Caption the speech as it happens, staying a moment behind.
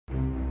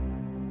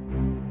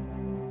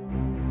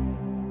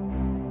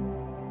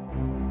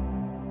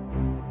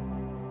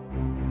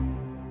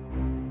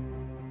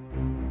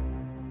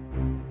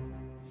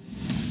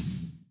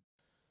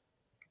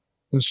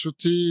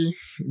Inshuti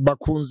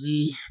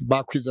bakunzi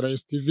ba Kwizera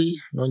Yesu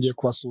Tv, nongeye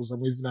kubasuhuza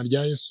mu izina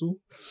rya Yesu.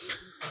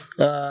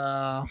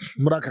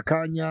 Muri aka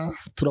kanya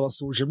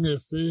turabasuhuje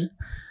mwese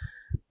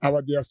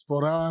aba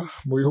diaspora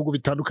mu bihugu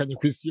bitandukanye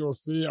ku isi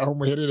yose aho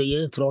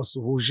muherereye.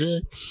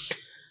 Turabasuhuje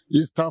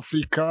East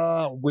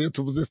Africa, ubwo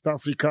tuvuze East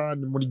Africa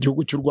ni muri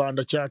gihugu cy'u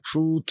Rwanda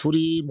cyacu,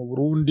 turi mu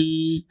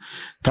Burundi,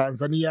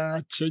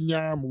 Tanzania,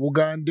 Kenya, mu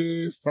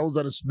Bugande,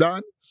 Southern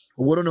Sudan,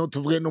 ubwo noneho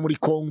tuvuge no muri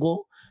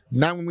Congo.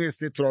 Namwe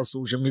mwese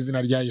turabasuhuje mu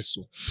izina rya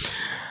Yesu.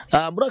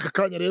 Muri aka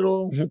kanya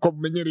rero nkuko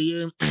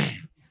mumenyereye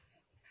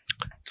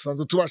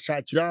tusanzwe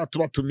tubashakira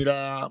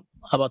tubatumira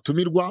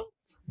abatumirwa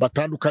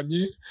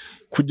batandukanye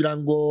kugira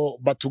ngo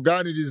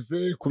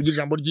batuganirize ku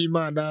by'ijambo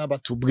ry'Imana,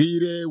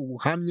 batubwire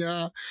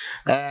ubuhamya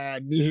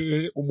ni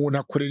hehe umuntu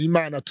akorera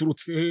Imana,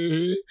 aturutse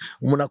hehe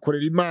umuntu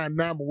akorera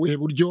Imana, mu buhe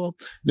buryo.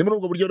 Ni muri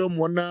ubwo buryo rero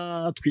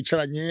mubona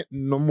twicaranye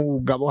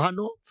n'umugabo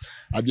hano,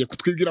 agiye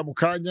kutwibwira mu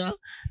kanya.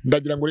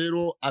 Ndagira ngo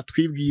rero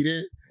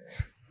atwibwire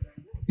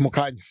mu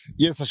kanya.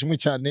 Yesu ashimwe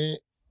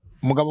cyane,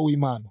 umugabo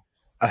w'Imana.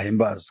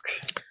 Ahimbazwe.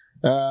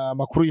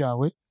 Amakuru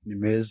yawe? Ni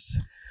meza.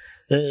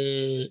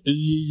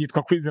 Iyi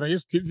yitwa Kwizera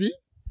Yesu Tv,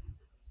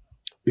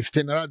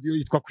 ifite na radio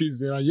yitwa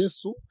Kwizera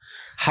Yesu.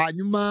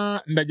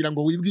 Hanyuma ndagira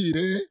ngo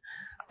wibwire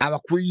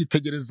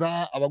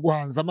abakuyitegereza,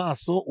 abaguhanze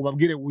amaso,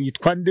 ubabwire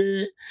witwa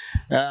nde,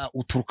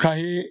 uturuka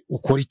he,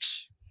 ukora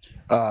iki?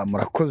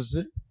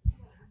 Murakoze.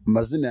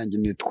 Amazina yanjye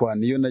nitwa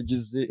niyo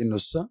nagize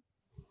Innocent.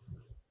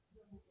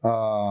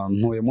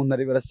 Ntuye mu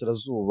ntara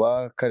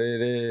y'Iburasirazuba,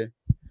 karere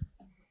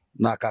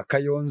naka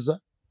Kayonza.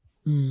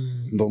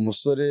 Ndi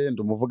umusore,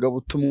 ndi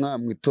umuvugabutumwa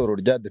mu itorero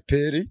rya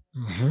Dufite,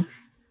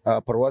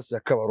 paruwasi ya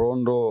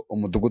Kabarondo,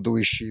 umudugudu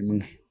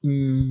w'Ishimwe.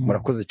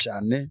 Murakoze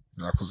cyane.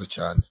 Murakoze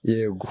cyane.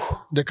 Yego.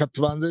 Reka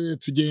tubanze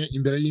tujye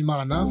imbere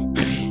y'Imana.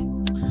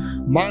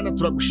 Mana,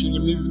 turagushimye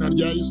mu izina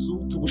rya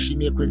Yesu,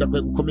 tugushimiye kurinda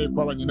kwawe gukomeye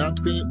kwabanye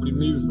natwe. Uri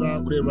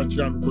mwiza, ureba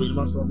kiranuka, uri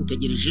maso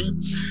bagutegereje.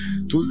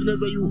 Tuzi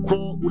neza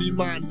yuko uri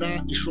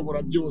Imana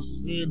ishobora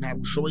byose,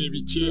 ntabwo ushoboye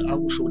bike,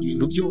 ahubwo ushobora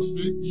ibintu byose.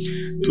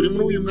 Turi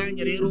muri uyu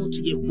mwanya rero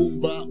tugiye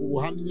kumva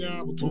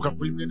ubuhamya buturuka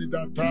kuri mwene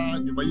data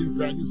nyuma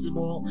y'inzira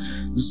yanyuzemo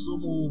zo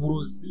mu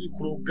burozi,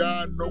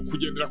 kuroga no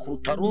kugendera ku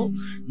rutaro.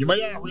 Nyuma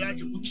yaho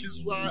yaje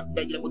gukizwa.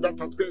 Ndagira ngo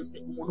data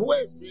twese, umuntu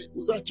wese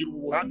uzakira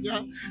ubu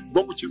buhamya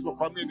bwo gukizwa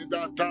kwa mwene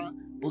data,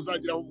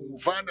 buzagira aho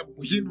muvana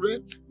muhindure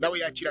nawe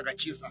yakira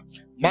agakiza.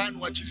 Mana,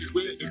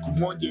 wakirijwe reka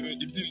umwongere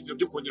ibyiringiro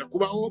byo kongera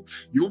kubaho,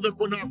 yumve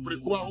ko nta kure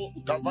kubaho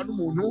utavana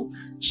umuntu,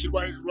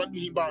 shyirwa hejuru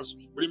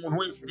wamihimbazwe. Buri muntu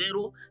wese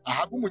rero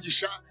ahabwe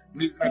umugisha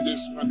mu izina rya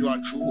Yesu umwami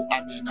wacu,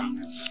 amena.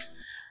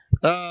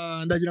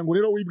 Ndagira ngo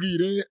rero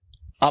wibwire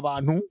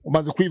abantu,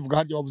 umaze kwivuga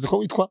harya wavuze ko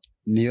witwa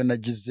niyo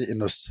nagize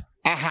Innocent.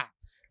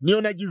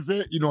 Niyo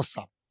nagize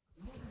Innocent.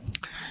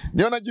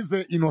 Niyo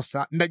nagize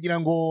Innocent, ndagira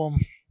ngo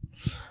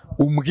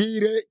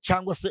umbwire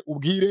cyangwa se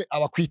ubwire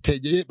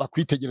abakwitegeye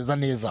bakwitegereza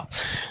neza.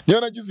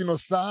 Niyo nagize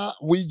Innocent,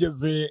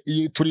 wigeze,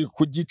 turi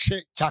ku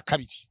gice cya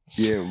kabiri.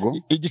 Yego.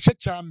 Igice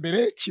cya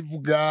mbere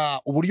kivuga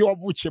uburyo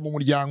wavukiye mu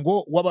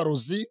muryango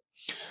w'abarozi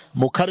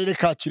mu karere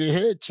ka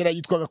Kirehe, kera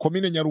yitwaga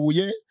komine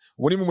Nyarubuye,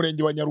 uri mu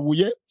murenge wa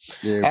Nyarubuye,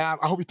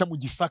 aho bita mu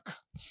Gisaka.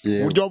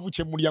 Uburyo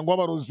wavukiye mu muryango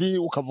w'abarozi,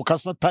 ukavuka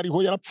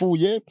satariho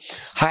yarapfuye,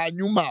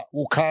 hanyuma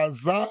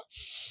ukaza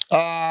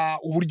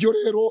uburyo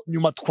rero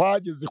nyuma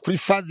twageze kuri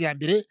fazi ya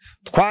mbere,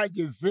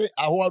 twageze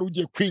aho wari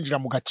ugiye kwinjira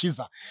mu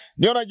gakiza.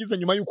 Niyo nagize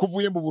nyuma yuko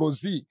uvuye mu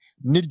burozi,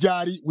 ni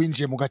ryari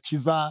winjiye mu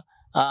gakiza?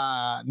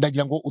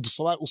 Ndagira ngo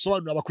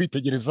usobanurire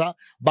abakwitegereza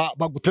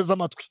baguteze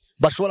amatwi,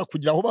 bashobora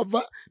kugira aho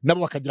bava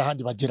nabo bakagira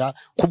ahandi bagera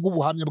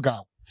kubw'ubuhamya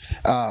bwawe.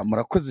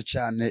 Murakoze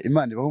cyane.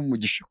 Imana ibahe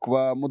umugisha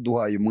kuba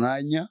muduhaye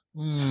umwanya.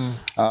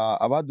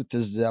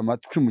 Abaduteze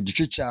amatwi mu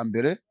gice cya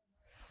mbere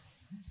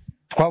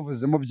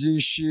twavuzemo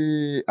byinshi,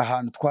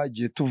 ahantu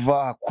twagiye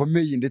tuva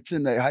hakomeye ndetse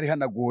hari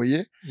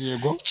hanagoye.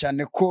 Yego.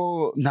 Cyane ko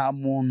nta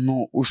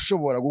muntu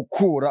ushobora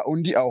gukura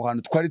undi aho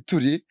hantu twari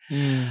turi.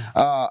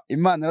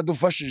 Imana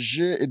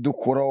yaradufashije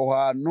idukura aho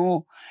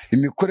hantu.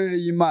 Imikorere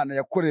y'Imana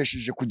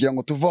yakoresheje kugira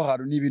ngo tuve aho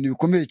hantu ni ibintu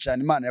bikomeye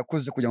cyane Imana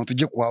yakoze kugira ngo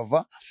tujye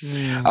kuhava.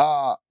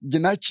 Jye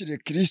nakiriye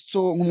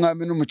Gikristo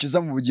nk'umwami n'umukiza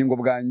mu bugingo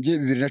bwanjye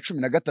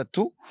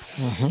 2013.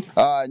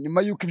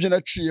 Nyuma y'uko ibyo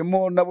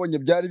naciyemo nabonye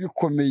byari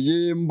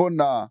bikomeye,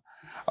 mbona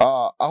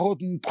aho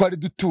twari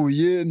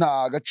dutuye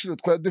nta gaciro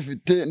twari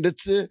dufite,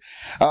 ndetse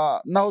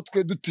naho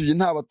twari dutuye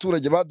nta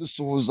baturage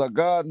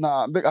badusuhuzaga,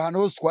 ahantu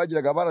hose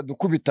twagiraga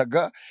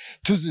baradukubitaga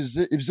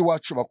tuzize ibyo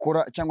iwacu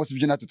bakora cyangwa se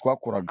ibyo natwe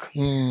twakoraga.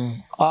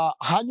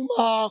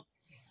 Hanyuma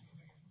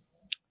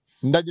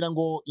ndagira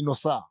ngo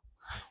Innocent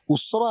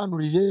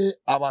usobanurire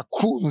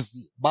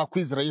abakunzi ba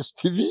Kwizera Yesu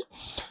TV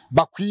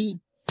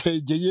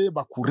bagutegeye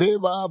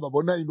bakureba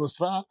babona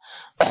Inosa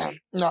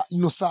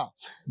Inosa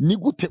ni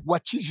gute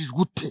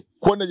wakijijwe ute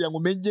nagira ngo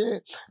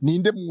menye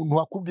ninde muntu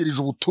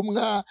wakubwirije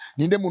ubutumwa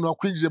ninde muntu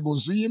wakwinjije mu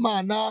nzu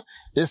y'Imana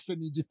ese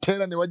ni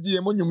igiterane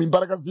wagiyemo nyuma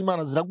imbaraga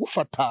z'Imana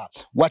ziragufata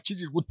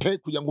wakijijwe ute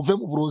kugira ngo uve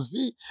mu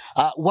burozi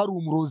wari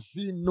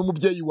umurozi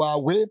n'umubyeyi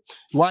wawe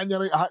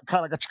wanyara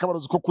kara gace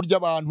kabarozi ko kurya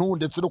abantu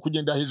ndetse no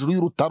kugenda hejuru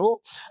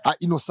y'urutaro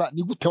Inosa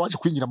ni gute waje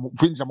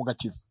kwinjira mu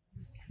gakiza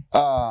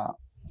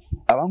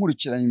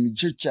abankurikiranye mu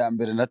gice cya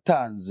mbere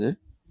natanze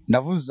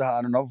navuze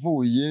ahantu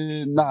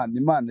navuye n'ahantu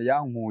Imana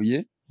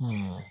yankuye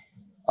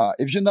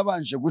ibyo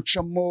nabanje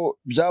gucamo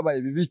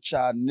byabaye bibi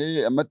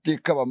cyane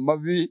amateka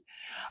abamabi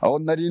aho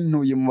nari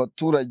ntuye mu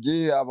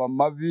baturage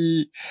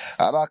abamabi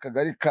ari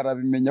akagari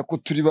karabimenya ko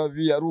turi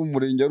babi ari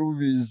umurenge ari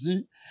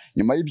ubizi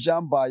nyuma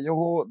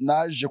y'ibyambayeho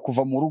naje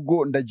kuva mu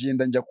rugo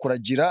ndagenda njya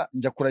kuragira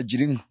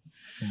inka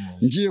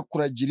ngiye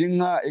kuragira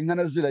inka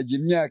naziragiye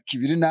imyaka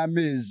 2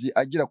 n'amezi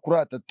agera kuri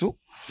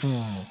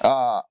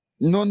 3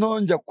 noneho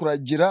njya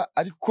kuragira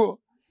ariko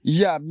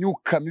ya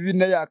myuka mibi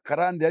na ya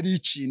karande yari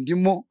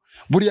ikindimo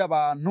buriya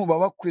abantu baba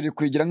bakwiriye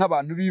kwigira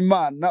nk'abantu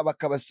b'Imana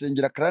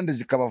bakabasengera karande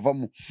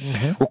zikabavamo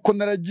uko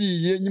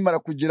naragiye nyimara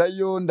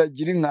kugerayo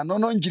ndagira inka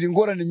noneho ngira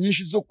ingorane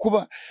nyinshi zo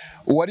kuba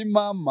uwari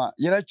mama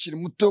yarakiri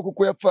muto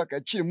kuko yapfaka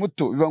yakiri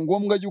muto biba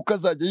ngombwa yuko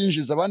azajya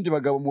yinjiza abandi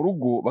bagabo mu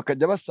rugo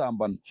bakajya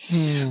basambana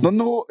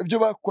noneho ibyo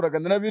bakoraga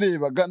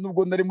narabirebaga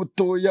nubwo nari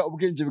mutoya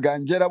ubwenge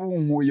bwanjye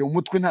yarabunkuye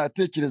umutwe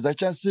ntaratekereza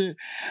cyase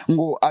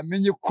ngo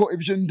amenye ko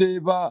ibyo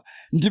ndeba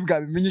ndi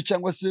bwabimenye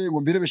cyangwa se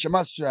ngo mbirebeshe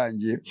amaso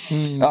yanjye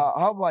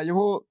habayeho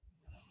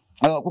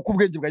kuko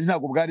ubwenge bwanjye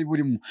ntabwo bwari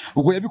burimo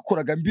ubwo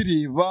yabikoraga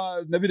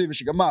mbireba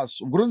nabirebeshaga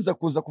amaso ubwo nza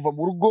kuza kuva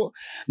mu rugo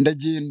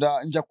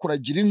ndagenda njya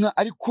kuragira inka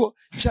ariko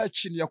cya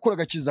kintu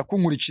yakoraga kiza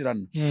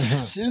kunkurikirana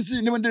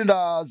sinzi niba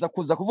ndaza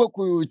kuza kuvuga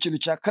ku kintu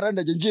cya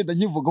karande ngenda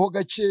nkivugaho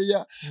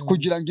gakeya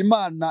kugira ngo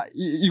Imana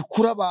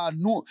ikura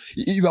abantu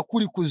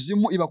ibakuri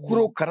kuzimu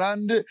ibakuraho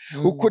karande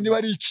uko niba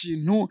ari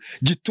ikintu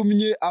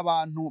gitumye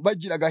abantu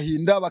bagira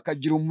agahinda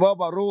bakagira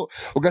umubabaro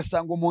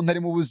ugasanga umuntu ari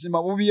mu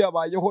buzima bubi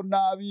yabayeho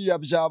nabi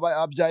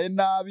abyaye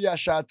nabi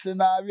ashatse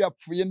nabi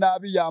apfuye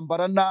nabi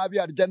yambara nabi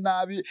arya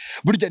nabi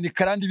burya ni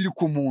karandi biri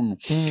ku muntu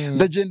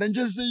ndagenda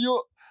ngezeyo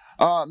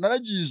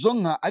naragiye izo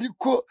nka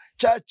ariko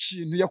cya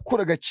kintu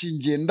yakoraga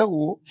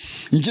kingendaho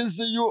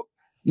ngezeyo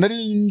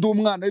nari ndi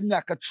umwana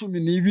w'imyaka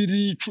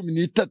 12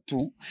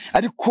 13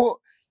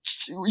 ariko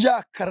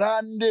ya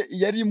karande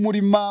yari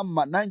muri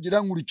mama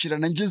nangira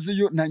nkurikirana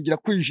ngezeyo ntangira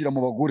kwinjira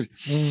mu bagore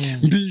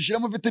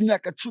mbinjiramo mfite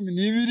imyaka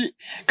 12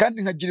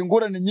 kandi nkagira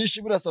ingorane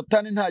nyinshi bura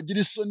satani ntagira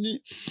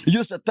isoni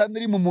iyo satani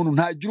iri mu muntu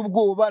ntagira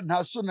ubwoba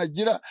nta soni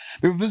agira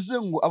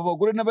bivuze ngo aba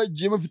bagore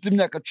nabagiye bafite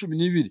imyaka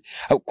 12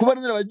 kuba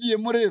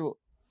narabagiyemo rero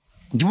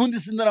ndibundi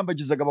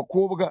sinarambagizaga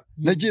abakobwa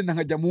nagenda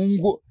nkajya mu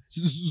ngo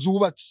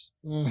zubatse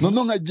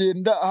noneho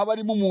nkagenda aho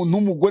arimo umuntu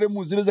umugore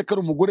muzi neza ko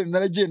ari umugore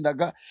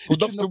naragendaga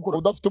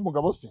udafite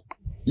umugabo se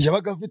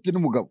yabaga afite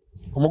n'umugabo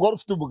umugore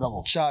ufite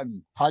umugabo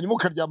cyane hanyuma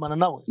ukaryamana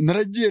nawe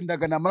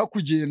naragendaga namara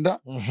kugenda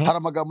hari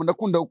amagambo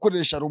ndakunda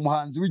gukoresha ari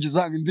umuhanzi wigize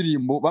ahanga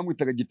indirimbo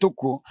bamwitaga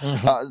Gitoko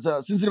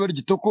sinzi niba ari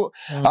Gitoko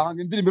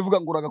ahanga indirimbo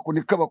ivuga ngo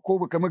uragakoni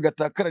k'abakobwa kamwe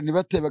gatakara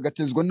nibateye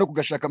bagatezwa no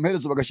kugashaka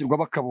amaherezo bagashyirwa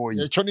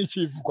bakabonye icyo ni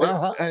ikivugo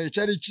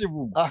cyari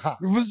ikivugo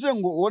bivuze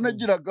ngo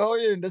wanagiragaho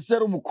yenda se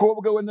ari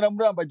umukobwa we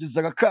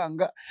naramurambagizaga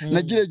kanga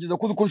nagerageza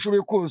uko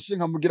nshoboye kose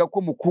nkamugira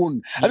ko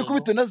mukunda ariko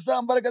bitewe na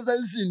za mbaraga za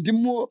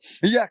zindimo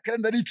ya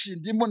karanda ari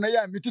ikindimo na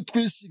ya miti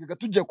twisigaga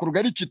tujya ku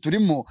rugari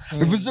kiturimo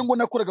bivuze ngo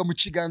nakoraga mu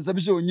kiganza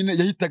byonyine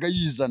yahitaga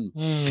yizana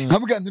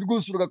nkabwira nti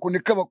rwose uragakoni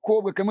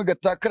k'abakobwa kamwe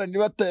gatakara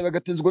nibataye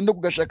bagatenzwa no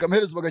kugashaka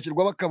amaherezo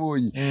bagashyirwa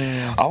bakabonye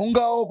aho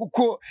ngaho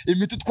kuko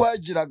imiti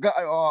twagiraga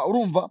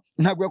urumva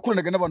ntabwo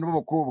yakoranaga n'abantu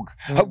b'abakobwa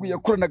ahubwo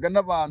yakoranaga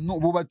n'abantu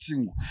bubatse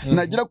ingo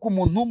nagira ku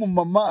muntu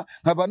w'umumama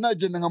nkaba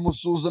nagenda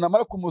nkamusuza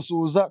namara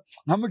kumusuza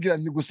nkamubwira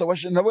nti gusa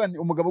nabonye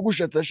umugabo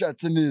gushatse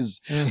ashatse neza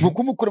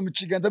bukumukura mu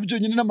kiganza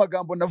byonyine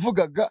n'amagambo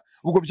navugaga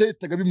ubwo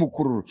byahitaga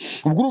bimukurura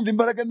ubwo urumva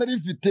imbaraga nari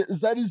mfite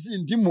zari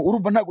zindimo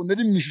urumva ntago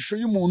nari mu ishusho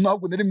y'umuntu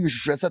ahubwo nari mu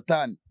ishusho ya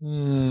satani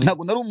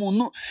ntago nari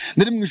umuntu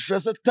nari mu ishusho ya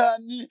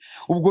satani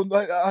ubwo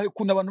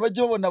kuna abantu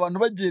bajye babona abantu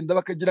bagenda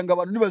bakagira ngo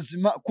abantu ni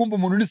bazima kumva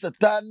umuntu ni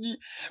satani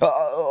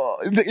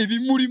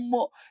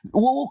ibimurimo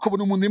wowe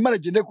ukabona umuntu arimo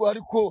aragenda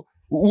ariko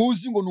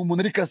uzi ngo ni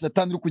umuntu ari ka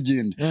satani uri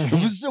kugenda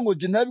bivuze ngo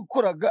je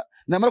narabikoraga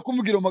namara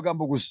kumubwira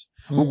amagambo gusa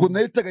ubwo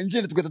nahitaga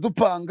ngende tugahita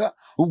dupanga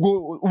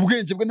ubwo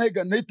ubwenge bwe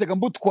nahitaga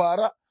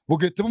mbutwara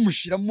bugahita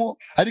bumushiramo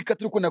ariko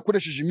atari ko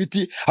nakoresheje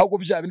imiti ahubwo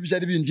bya bintu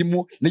byari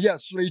bindimo na ya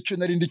sura y'icyo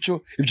narindi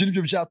cyo ibyo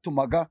nibyo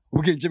byatumaga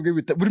ubwenge bwe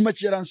buri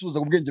make yaransuza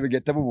ubwenge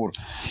bugahita bubura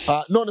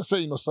none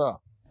se Inosa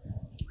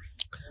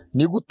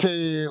ni gute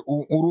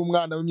uri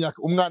umwana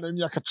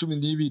w'imyaka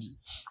 12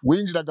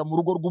 winjiraga mu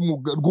rugo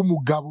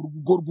rw'umugabo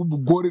urugo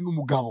rw'umugore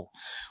n'umugabo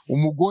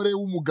umugore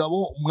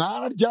w'umugabo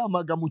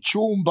mwararyamaga mu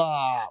cyumba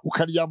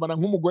ukaryamana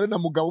nk'umugore na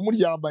mugabo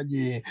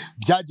muryamanye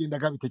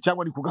byagendaga bite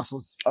cyangwa ni ku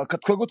gasozi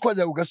twego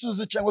twajya ku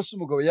gasozi cyangwa se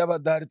umugabo yaba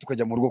adahari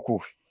tukajya mu rugo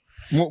kuwe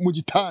mu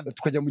gitanda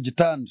tukajya mu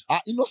gitanda.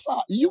 ino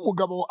saha iyo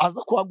umugabo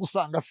aza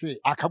kuhagusanga se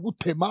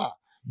akagutema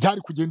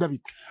byari kugenda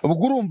bite?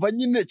 Ubwo urumva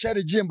nyine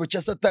cyari igihembo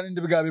cya Satani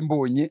ndi bwabe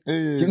mbonye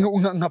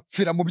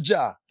nkapfira mu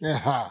byaha.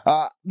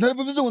 Nari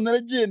bivuze ngo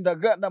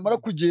naragendaga namara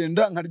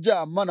kugenda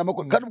nkaryama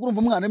kandi ubwo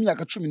urumva umwana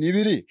w'imyaka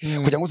 12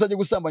 kugira ngo uzajye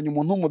gusambanya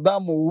umuntu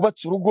w'umudamu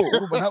wubatse urugo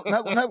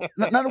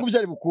nta nubwo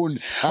byari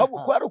bukunde.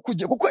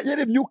 Kuko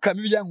yari imyuka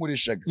mibi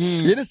yankoreshaga,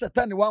 yari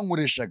Satani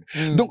wankoreshaga.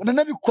 Donc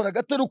nanabikoraga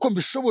atari uko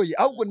mbishoboye,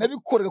 ahubwo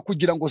nabikoraga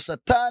kugira ngo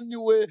Satani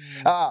we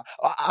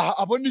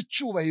abone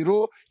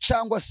icyubahiro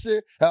cyangwa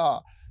se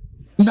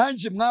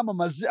nanjye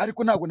mwamamaze,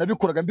 ariko ntabwo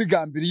nabikoraga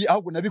mbigambiriye,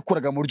 ahubwo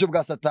nabikoraga mu buryo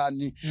bwa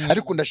Satani.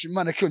 Ariko ndashima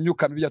Imana ko iyo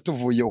myuka mibi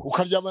yatuvuyeho.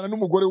 Ukaryamana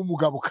n'umugore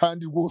w'umugabo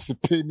kandi rwose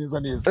pe neza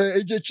neza.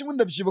 Igihe kimwe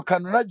ndabyibuka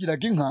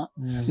naragiraga inka,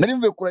 nari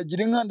mvuye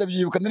kuragira inka,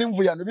 ndabyibuka nari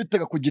mvuye hano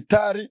bitega ku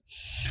gitari,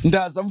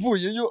 ndaza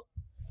mvuyeyo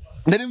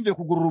nari mvuye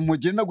kugurura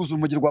umugeri, naguze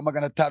umugeri rwa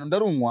 500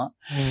 ndarunywa.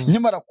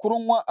 Nyamara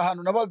kurunywa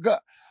ahantu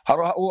nabaga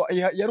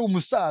yari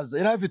umusaza,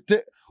 yari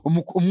afite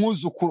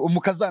umwuzukuru,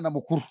 umukazana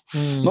mukuru.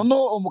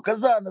 Noneho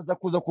umukazana aza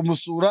kuza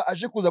kumusura,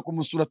 aje kuza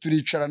kumusura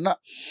turicarana,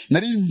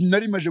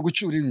 nari maje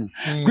gucyura inka.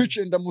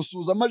 Kwicaye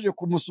ndamusuza, maje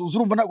kumusuza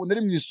urumva ntabwo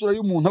nari mu isura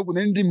y'umuntu, ahubwo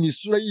nari ndi mu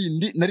isura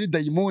yindi, nari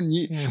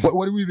dayimoni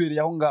wari wibereye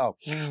aho ngaho.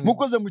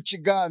 Mukoze mu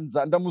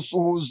kiganza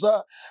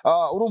ndamusuhuza,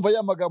 urumva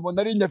ya magambo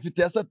nari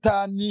nyafite ya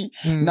Satani,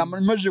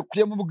 namaje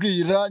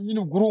kuyamubwira nyine.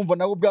 Ubwo urumva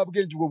nawe bwa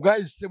bwenge ubwo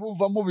bwahise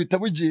buvamo bita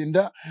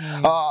bugenda.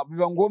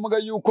 Biba ngombwa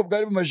yuko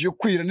bwari bimaje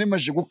kwira,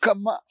 nimaje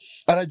gukama,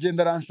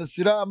 aragenda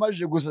aransasira,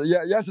 amaje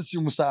yasasiye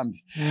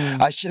umusambi,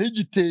 ashyiraho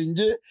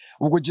igitenge.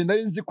 Ubwo genda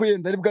nzi ko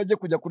yenda ari bwaje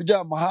kujya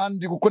kuryama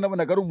ahandi, kuko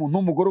nabonaga ari umuntu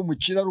w'umugore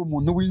w'umukira, ari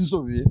umuntu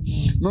w'inzobe.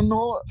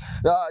 Noneho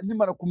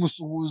nyimara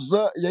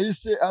kumusuhuza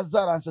yahise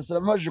azaransasira,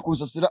 amaje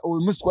kunsasira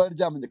uyu munsi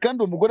twararyamanye.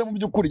 Kandi uwo mugore mu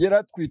by'ukuri yari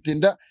atwite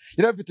inda,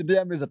 yari afite inda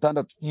y'amezi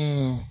 6.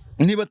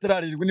 Niba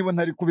tararirwa, niba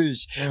ntari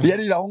kubeshya,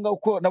 yari aho ngaho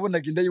ko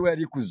nabonaga inda yiwe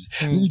yari ikuze.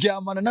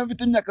 Ndyamana nawe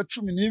mfite imyaka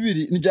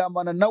 12,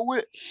 ndyamana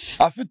nawe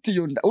afite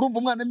iyo nda. Urumva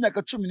umwana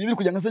w'imyaka 12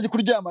 kugira ngo azaje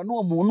kuryamana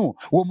n'uwo muntu,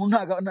 uwo muntu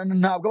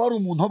ntabwo ari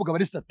umuntu, ahubwo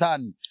ari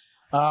Satani.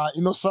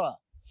 Ino saha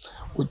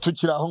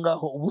tukiri aho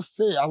ngaho, ubu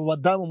se abo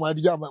badamu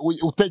mwaryama,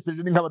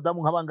 utekereje ni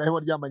nk'abadamu nk'abangahe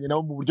waryamanye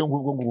nabo mu buryo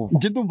nk'ubwo ngubwo?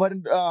 Nje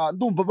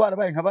ndumva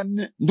barabaye nka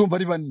 4, ndumva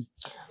ari 4.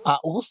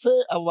 Ubu se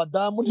abo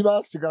badamu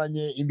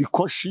ntibasigaranye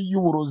imikoshi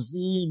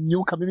y'uburozi,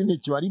 imyuka mibi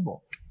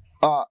ntikibarimo?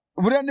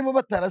 Buriya nibo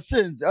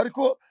batarasenze,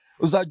 ariko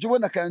uzajya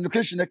ubona kandi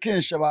kenshi na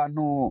kenshi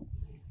abantu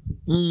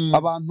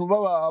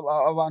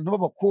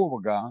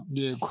b'abakobwa,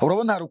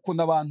 urabona hari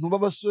ukuntu abantu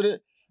b'abasore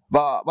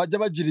bajya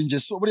bagira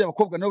ingeso, buriya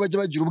abakobwa nabo bajya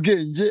bagira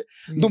ubwenge.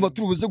 Ndumva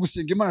turubuze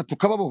gusenga Imana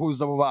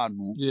tukababohoza abo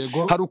bantu.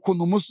 Hari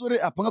ukuntu umusore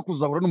apanga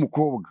kuzahura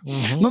n'umukobwa,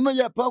 none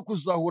yapanga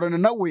kuzahurana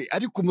nawe,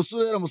 ariko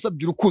umusore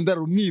yaramusabye urukundo,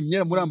 yarumwimye,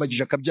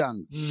 yaramurambagije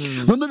akabyanga.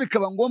 None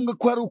bikaba ngombwa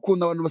ko hari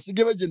ukuntu abantu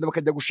basigaye bagenda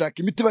bakajya gushaka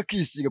imiti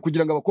bakisiga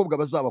kugira ngo abakobwa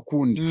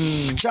bazabakunde,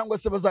 cyangwa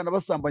se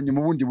bazanabasambanye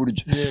mu bundi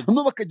buryo.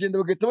 None bakagenda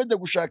bagahita bajya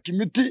gushaka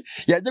imiti,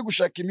 yajya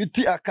gushaka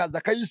imiti akaza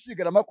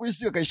akayisiga, amara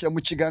kuyisiga akayishyira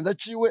mu kiganza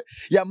cyiwe,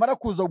 yamara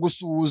kuza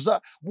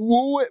gusuhuza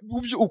wowe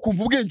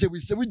ukumva ubwenge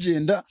bwise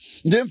bugenda.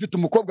 Ndewe mfite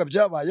umukobwa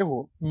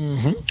byabayeho,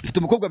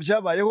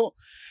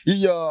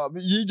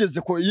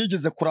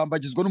 yigeze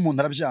kurambagizwa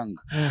n'umuntu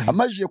arabyanga.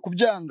 Amajiye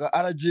kubyanga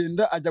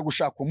aragenda ajya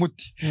gushaka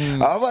umuti.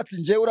 Aravuga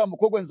ati ngewe uriya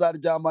mukobwa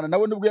nzaryamana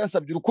nawe nubwo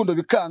yansabye urukundo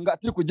bikanga,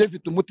 atari kujya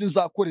mfite umuti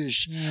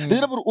nzakoresha.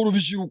 Rero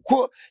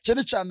urubyiruko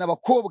cyane cyane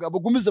abakobwa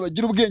bagumize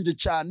bagira ubwenge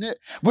cyane,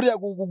 buriya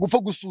gupfa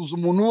gusuza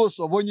umuntu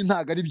wose wabonye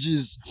ntago ari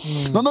byiza.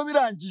 Noneho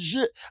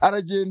birangije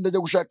aragenda ajya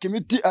gushaka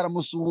imiti,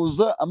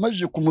 aramusuhuza.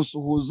 Amaje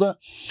kumusuhuza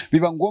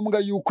biba ngombwa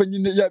yuko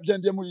nyine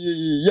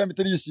ya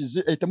miti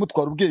yisize ahita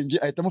mutwara ubwenge,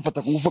 ahita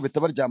mufata ku ngufu, bita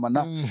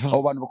baryamana.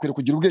 Abo bantu bakwiriye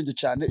kugira ubwenge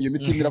cyane, iyo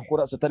miti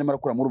irakora, Satani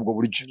marakora muri ubwo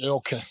buryo.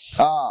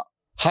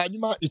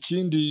 Hanyuma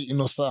ikindi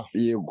inosa,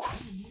 yego,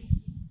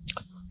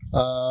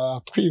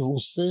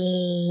 twihuse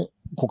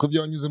kuko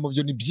ibyo wanyuzemo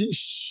byo ni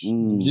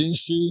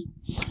byinshi.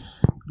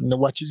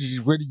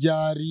 Wakijijwe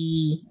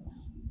ryari?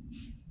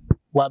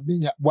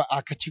 Wamenya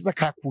akakiza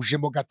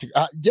kakujemo gati?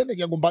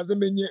 Genda ngo mbaze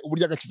menye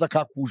uburyo agakiza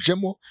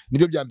kakujemo,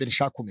 nibyo bya mbere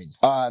nshaka kumenya.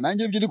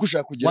 Nanjye ibyo ndi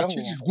gushaka kugeraho.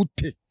 Wakijijwe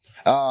ute?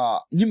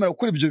 Nyimara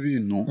gukora ibyo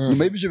bintu,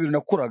 nyuma y'ibyo bintu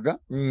nakoraga,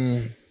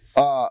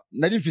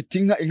 nari mfite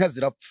inka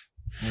zirapfa,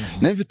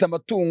 nari mfite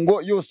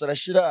amatungo yose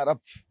arashira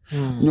arapfa.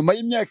 Nyuma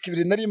y'imyaka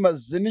 2 nari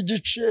maze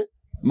n'igice,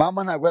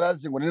 mama ntabwo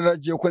arazi ngo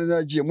naragiye uko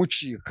naragiye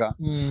mucika,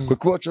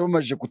 kuko bacu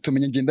bamaje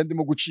kutumenya ngenda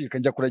ndimo gucika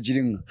njya kuragira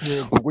inka.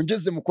 Ubwo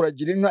ngeze mu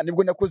kuragira inka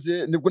nibwo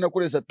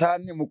nakoreye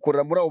Satani,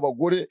 mukorera muri abo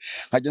bagore,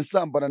 nkajya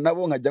nsambana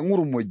nabo, nkajya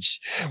nk'urumogi.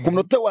 Ku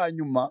munota wa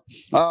nyuma,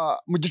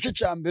 mu gice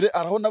cya mbere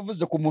araho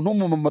navuze ku muntu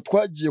w'umumama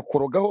twagiye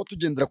korogaho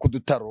tugendera ku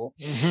dutaro.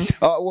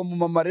 Uwo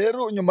mumama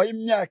rero nyuma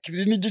y'imyaka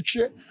 2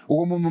 n'igice,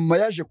 uwo mumama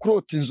yaje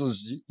kurota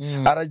inzozi,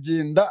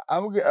 aragenda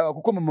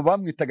kuko mama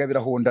bamwitaga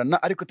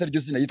Birahondana, ariko atari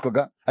ryo zina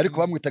yitwaga, ariko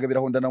bamwitaga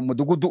Birahondana birahondana mu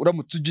mudugudu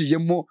uramutse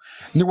ugiyemo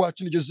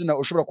n'iwacu n'iryo zina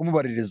ushobora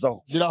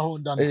kumubaririzaho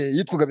birahondana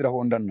yitwaga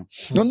birahondana.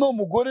 Noneho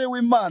umugore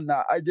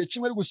w'Imana igihe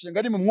kimwe ari gusenga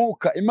ari mu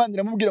mwuka, Imana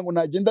iramubwira ngo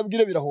nagenda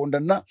abwire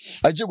birahondana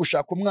agiye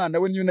gushaka umwana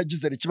we niyo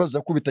nagize ari ikibazo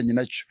yakubitanye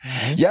nacyo.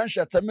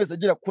 Yanshatse amezi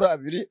agera kuri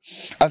 2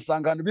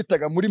 asanga ahantu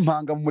bitaga muri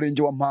Mpanga mu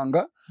murenge wa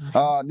Mpanga,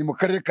 ni mu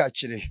karere ka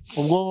Kirehe.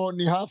 Ubwo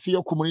ni hafi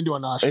yo ku murindi wa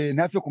Nasha.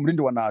 Ni hafi yo ku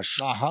murindi wa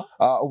Nasha.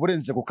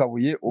 Uburenze ku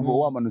Kabuye ubu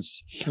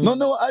wamanutse.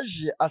 Noneho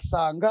aje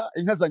asanga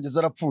inka zanjye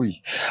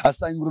zarapfuye,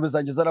 asanga ingurube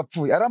zanjye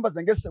zarapfuye.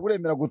 Arambaza ngese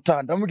uremera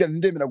gutaha? Ndamubwira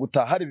ndemera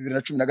gutaha. Hari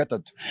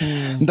 2013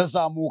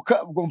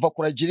 ndazamuka ubwo mva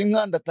kuragira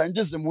inka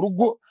ndatangeze mu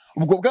rugo.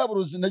 Ubwo bwa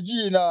burozi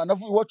nagiye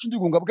navuye iwacu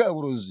ndigunga bwa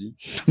burozi.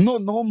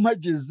 Noneho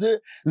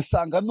mpageze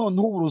nsanga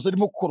noneho uburozi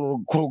arimo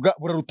kuroga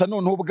buraruta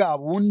noneho bwa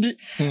bundi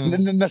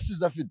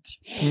nasize afite.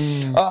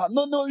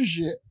 Noneho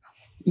nje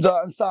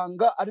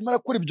nsanga arimo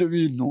arakora ibyo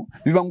bintu,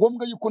 biba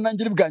ngombwa yuko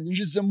nanjye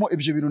bwanyinjizemo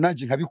ibyo bintu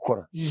nanjye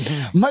nkabikora.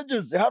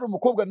 Mageze hari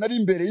umukobwa nari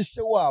imbere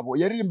y'ise wabo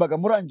yaririmbaga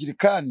muri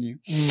Anglikani,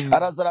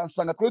 araza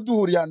aransanga twe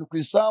duhuriye ahantu ku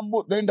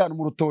isambu ndenda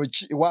mu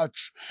rutoki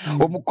iwacu.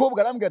 Uwo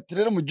mukobwa arambwira ati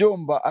rero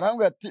mujyomba,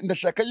 arambwira ati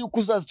ndashaka yuko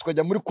uzaza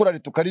tukajya muri korali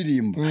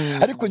tukaririmba.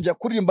 Ariko njya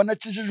kuririmba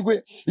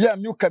nakijijwe ya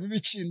myuka bibi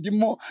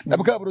kindimo na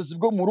bwa burozi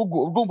bwo mu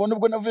rugo. Urumva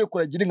nubwo navuye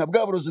kuragira inka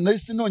bwa burozi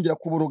nahise nongera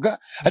kuburuga,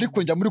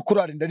 ariko njya muri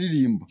korali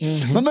ndaririmba.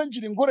 None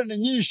ngira ingorane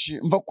nyinshi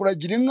mva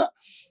kuragira inka.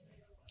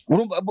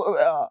 Urumva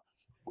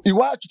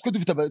iwacu twe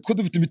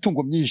dufite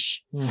imitungo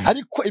myinshi,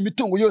 ariko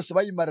imitungo yose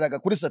bayimariraga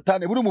kuri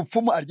Satani. Buri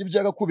mupfumu arya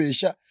ibyaga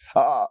kubeshya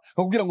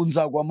akubwira ngo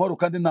nzaguha amahoro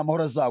kandi nta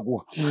mahoro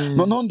azaguha.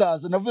 Noneho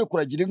ndaza navuye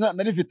kuragira inka,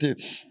 nari mfite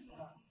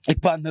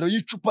ipantaro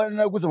y'icupa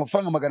naraguze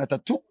amafaranga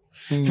 300,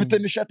 mfite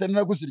n'ishati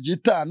naraguze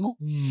 5,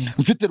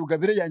 mfite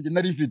rugabire yanjye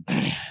nari mfite.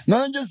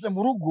 None ngeze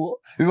mu rugo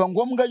biba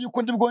ngombwa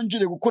yuko ndi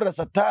bwongere gukorera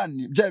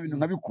Satani bya bintu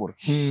nkabikora.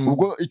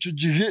 Ubwo icyo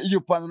gihe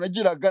iyo pantaro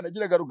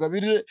nagiraga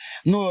rugabire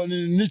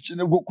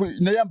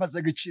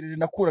nayambazaga ikirere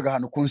nakuraga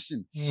ahantu ku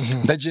nsina.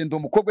 Ndagenda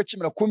umukobwa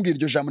kimera kumbwira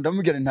iryo jambo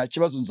ndamubwira nta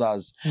kibazo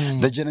nzaza.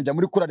 Ndagenda njya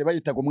muri korali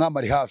bayitaga umwami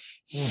ari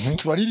hafi.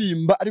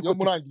 Turaririmba ariko yo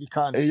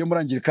muri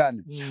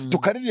Anglikani.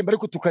 Tukaririmba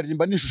ariko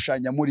tukaririmba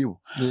nishushanya muri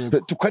bo.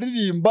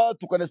 Tukaririmba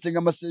tukanasenga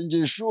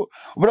amasengesho.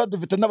 Bura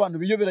dufite n'abantu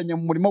biyoberanya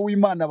mu murimo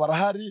w'Imana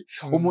barahari.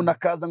 Umuntu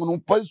akaza ngo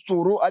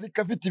n'umupasitoro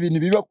ariko afite ibintu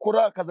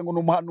bibakora, akaza ngo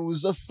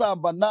n'umuhanuzi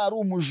asambana ari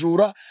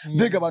umujura.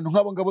 Mbega abantu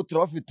nk'abo ngabo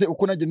turabafite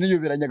uko najye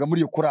niyoberanyaga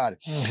muri iyo korali.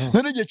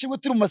 None igihe kimwe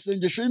turi mu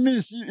masengesho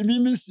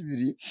y'iminsi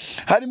 2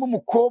 harimo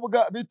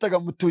umukobwa bitaga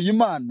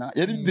Imana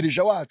yari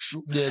dirija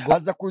wacu,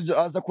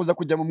 aza kuza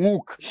kujya mu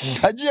mwuka.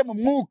 Agiye mu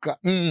mwuka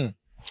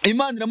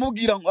Imana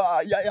iramubwira ngo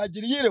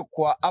yagira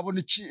yerekwa abona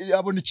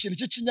ikintu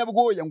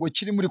cy'ikinyabwoya ngo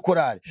kiri muri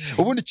korali.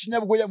 Ubundi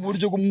ikinyabwoya mu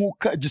buryo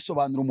bw'umwuka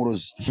gisobanura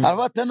umurozi.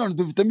 Arabata none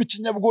dufitemo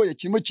ikinyabwoya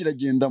kirimo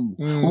kiragendamo.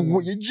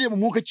 Ubwo yagiye mu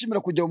mwuka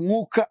kimera kujya mu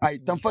mwuka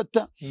ahita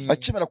mfata,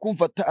 akimera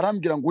kumfata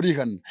arambwira ngo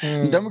urihana.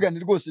 Ndamubwira ni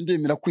rwose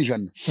ndemera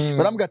kwihana.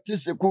 Barambwira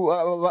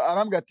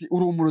ati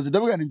uri umurozi.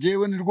 Ndamubwira ni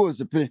ngewe ni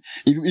rwose pe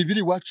ibiri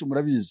iwacu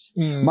murabizi.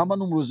 Mama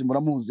n'umurozi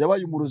muramuzi.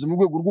 Yabaye umurozi mu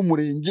rwego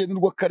rw'umurenge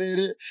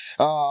n'urw'akarere,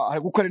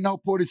 ari gukora naho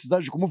polisi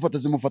zaje kumufata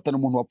zimufatana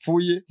umuntu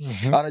wapfuye.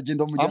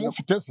 Aragenda bamujyana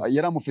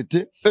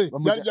yaramufite.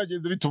 Byari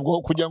byagenze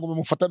bitubwo kugira ngo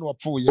bamufatane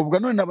wapfuye. Ubwo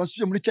none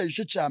nabasubiye muri cya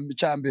gice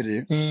cya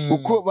mbere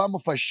uko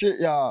bamufashe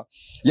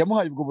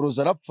yamuhaye ubwo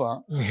burozi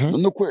arapfa.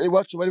 Nuko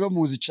iwacu bari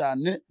bamuzi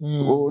cyane,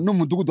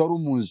 n'umudugudu wari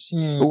umuzi.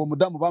 Uwo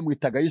mudamu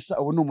bamwitaga Isa,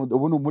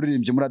 ubu ni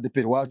umuririmbyi muri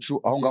ADPR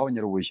wacu aho ngaho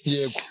Nyarubuye.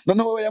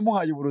 Noneho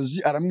yamuhaye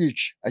uburozi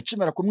aramwica.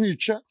 Akimara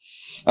kumwica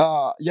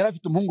yari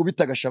afite umuhungu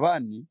bitaga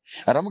Shabani.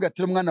 Aramubwira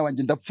ati umwana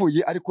wanjye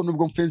ndapfuye ariko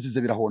nubwo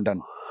mfenzize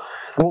birahondana.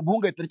 Uwo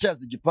muhungu ahita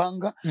atyaza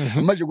igipanga,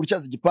 amaze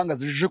gutyaza igipanga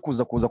zije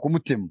kuza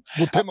kumutema.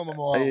 Gutema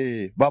mama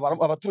wawe.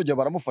 Abaturage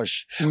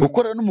baramufashe.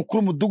 Ukorera n'umukuru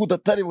w'umudugudu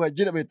atari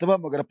buhagere bahita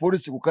bahamagara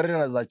polisi ku karere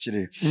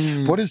arazakire.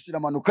 Polisi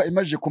iramanuka,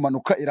 imaje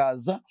kumanuka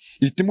iraza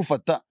ihita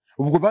imufata.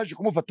 Ubwo baje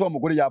kumufata wa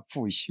mugore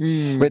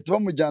yapfuye. Bahita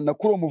bamujyana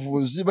kuri uwo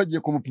muvuzi bagiye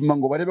kumupima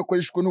ngo barebe ko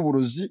yishwe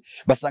n'uburozi,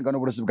 basanga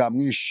n'uburozi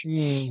bwamwishe.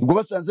 Ubwo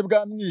basanze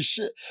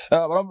bwamwishe,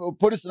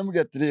 polisi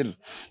iramubwira ati rero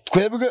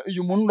twebwe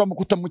uyu muntu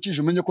uramukuta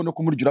mukije umenye ko no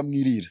kumurya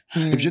mwirira.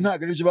 Ibyo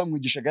ntago ari byo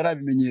bamwigishaga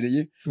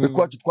yarabimenyereye.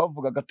 Kwacu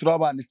twavugaga turi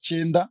abana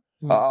 9,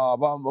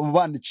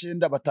 abana 9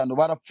 5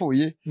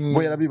 barapfuye,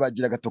 bo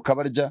yarabibagiraga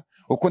tukabarya.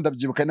 Uko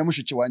ndabyibuka na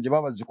mushiki wanjye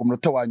babaze ku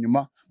munota wa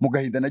nyuma mu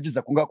gahinda nagize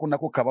ako ngako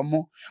nako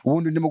kabamo.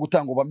 Ubundi ndimo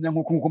gutanga ubamya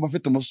nkuko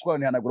mfite umuswa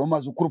ntihanagura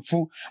amazi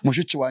ukurupfu.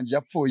 Mushiki wanjye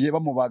yapfuye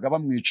bamubaga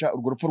bamwica.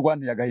 Urwo rupfu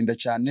rwantiye agahinda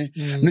cyane.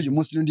 N'uyu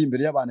munsi ndi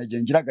imbere y'abana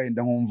ngira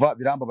agahinda nkumva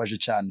birambabaje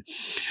cyane.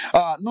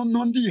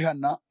 None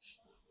ndihana.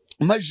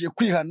 Majiye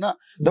kwihana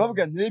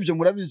ndababwira nti ibyo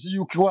murabizi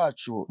yuko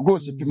iwacu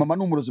rwose mama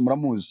n'umurozi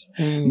muramuzi.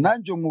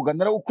 Nanjye umwuga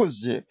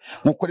narawukoze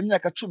mukora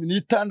imyaka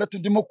 16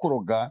 ndimo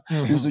kuroga.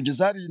 Inzugi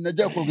zari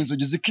najya kuroga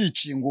inzugi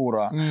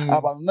zikikingura.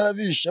 Abantu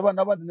narabishe,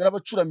 abana bandi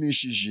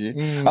narabacuramishije.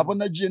 Abo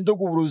nagiye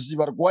ndoga uburozi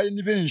barwaye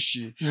ni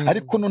benshi.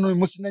 Ariko none uyu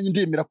munsi nanjye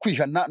ndemera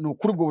kwihana.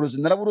 N'ukuri ubwo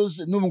burozi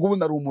naraburoze n'ubwo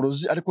nari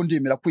umurozi ariko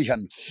ndemera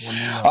kwihana.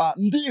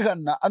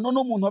 Ndihana none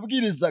umuntu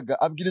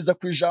abwiriza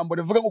ku ijambo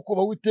rivuga ngo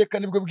kuba witeka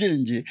nibwo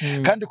bwenge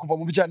kandi kuva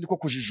mu byaha niko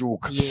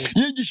kujijuka.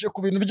 Yigishe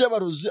ku bintu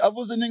by'abarozi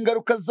avuze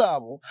n'ingaruka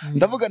zabo,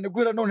 ndavuga ni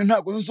guhera none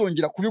ntago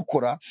nzongera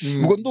kubikora,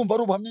 ubwo ndumva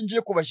ari ubuhamya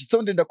ngiye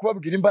kubashyitsaho, ndenda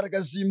kubabwira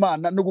imbaraga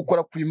z'Imana no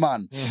gukora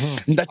kw'Imana.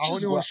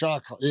 Ndakizwa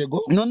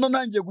none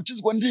nangiye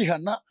gukizwa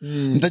ndihana,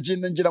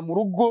 ndagenda ngera mu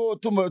rugo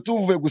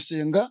tuvuye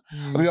gusenga,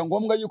 biba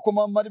ngombwa yuko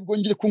mama aribwo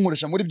ngiye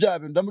kunkoresha muri bya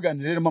bintu. Ndamubwira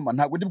nti rero mama,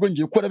 ntago ndibwo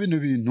ngiye gukora bino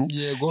bintu,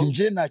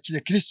 ngiye nakire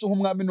Kristo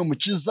nk'umwami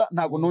n'umukiza,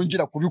 ntago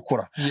nongera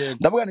kubikora.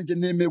 Ndavuga nti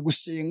nemeye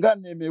gusenga,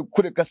 nemeye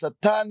kureka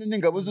Satani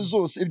n'ingabo ze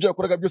zose, ibyo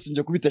yakoraga byose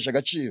ngiye kubitesha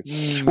agaciro.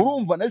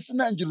 Urumva nahise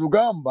ntangira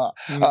urugamba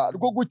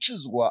rwo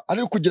gukizwa,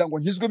 ariko kugira ngo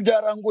nkizwe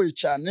byarangoye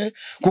cyane,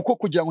 kuko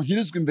kugira ngo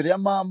nkirizwe imbere ya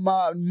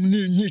mama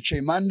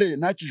nyicaye impande,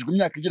 nakijwe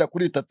imyaka igera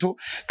kuri 3,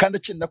 kandi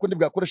akenda ko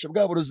ndibwakoresha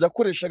bwa burozi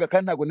yakoreshaga,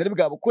 kandi ntago nari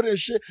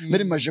bwabukoreshe,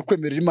 nari maje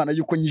kwemerera Imana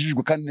yuko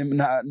nyijijwe kandi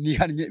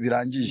nihannye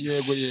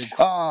birangiye.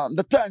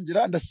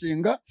 Ndatangira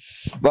ndasenga,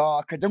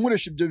 bakajya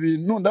nkoresha ibyo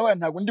bintu, ndabaye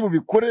ntago ndi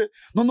bubikore,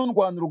 none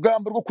ndwana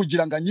urugamba rwo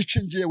kugira ngo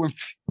anyice ngewe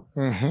mfe.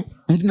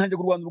 Ntangiye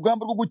kurwana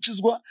urugamba rwo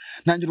gukizwa,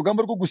 ntangiye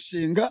urugamba rwo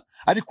gusenga,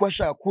 ariko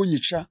ashaka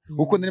kunyica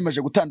uko nari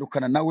maje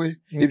gutandukana nawe,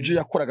 ibyo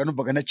yakoraga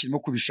numvaga ntakirimo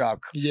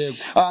kubishaka.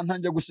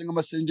 Ntangiye gusenga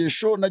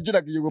amasengesho,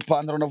 nagiraga iyo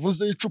pantaro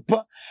navuze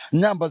y'icupa,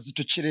 nyambaza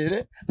icyo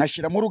kirere,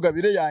 nkashyiramo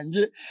urugabire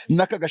yanjye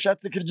n'aka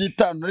gashati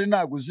k'iryitanu nari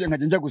naguze,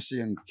 nkajya njya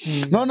gusenga.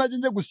 None najya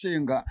njya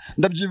gusenga,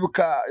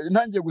 ndabyibuka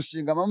ntangiye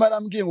gusenga, mama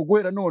arambwiye ngo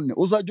guhera none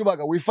uzajya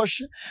ubaga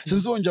wifashe,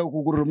 sinzongera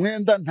kugurira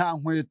umwenda, nta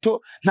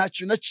nkweto, nta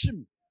kintu na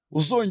kimwe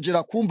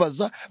uzongera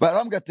kumbaza.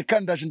 Barambwira ati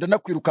kandi ndaje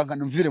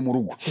ndanakwirukankana mvire mu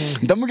rugo.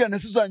 Ndamubwira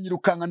nese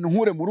uzanyirukankana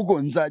nkure mu rugo,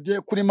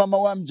 nzagiye kuri mama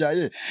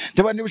wambyaye,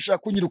 ndeba niba ushaka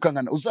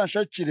kunyirukankana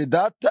uzanshakire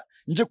data,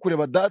 nje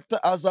kureba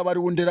data azaba ari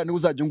wundera, ni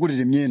uzajya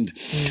ngurira imyenda.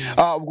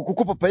 Ubwo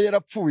kuko papa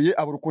yarapfuye,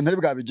 abura ukuntu ari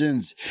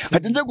bwabigenze.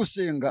 Nkajya njye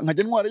gusenga,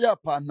 nkajya ntwara ya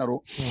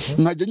pantaro,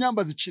 nkajya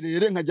nyambaza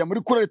ikirere, nkajya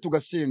muri kurare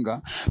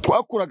tugasenga.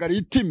 Twakuraga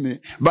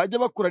ritime, bajya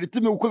bakura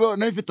ritime kuko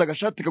nayifite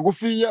agashati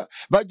kagufiya,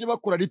 bajya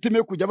bakura ritime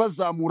yo kujya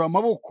bazamura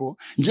amaboko,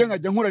 nje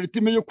nkajya nkura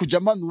ritime yo kujya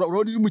manura.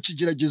 Urori mu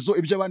kigeragezo,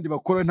 ibyo abandi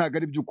bakora ntago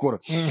ari byo ukora.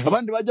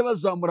 Abandi bajya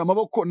bazamura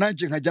amaboko,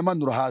 nanjye nkajya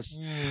manura hasi.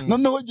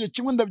 Noneho igihe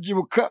kimwe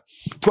ndabyibuka,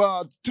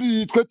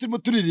 turimo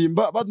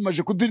turirimba,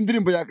 badumaje kuduha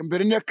indirimbo ya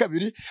mbere n'iya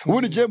kabiri,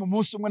 ubundi giye mu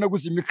munsi umwe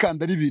naguze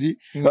imikandara 2.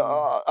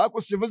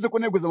 Ako sivuze ko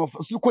neguze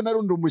amafaranga, uko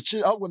narundi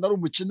umukene, ahubwo nari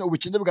umukene,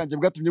 ubukene bwanjye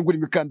bwatumye ngura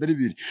imikandara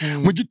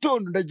 2. Mu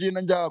gitondo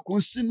ndagenda njya ku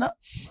nsina,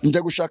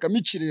 njya gushakamo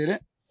ikirere,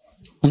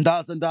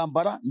 ndaza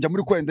ndambara, njya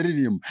muri kore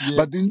ndaririmba.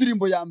 Baduha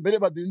indirimbo ya mbere,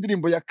 baduha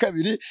indirimbo ya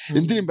kabiri,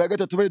 indirimbo ya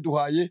gatatu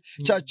bayiduhaye,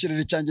 cya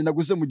kirere cyanjye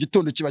naguze mu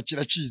gitondo kiba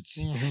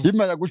kiracitse.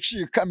 Imara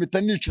gucika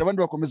mpita nicira,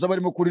 abandi bakomeza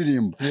barimo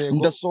kuririmba.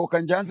 Ndasohoka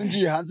njya hanze,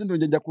 ngiye hanze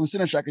ndongera njya ku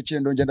nsina nshaka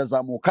ikirere, ndongera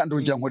ndazamuka,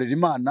 ndongera nkorera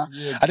Imana,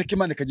 ariko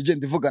Imana ikajya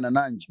igenda ivugana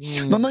nanjye.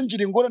 None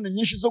ngira ingorane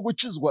nyinshi zo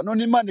gukizwa,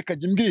 none Imana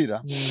ikajya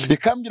imbwira,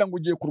 ikambwira ngo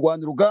ugiye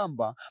kurwana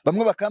urugamba,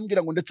 bamwe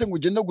bakambwira ngo ndetse ngo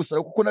ugende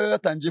gusara, kuko nawe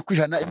yatangiye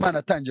kwihana, Imana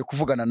atangiye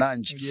kuvugana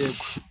nanjye.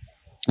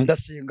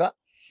 Ndasenga,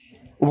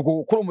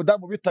 ubwo kuri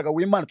umudamu bitaga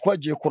w'Imana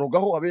twagiye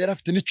kurogaho, abe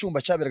yarafite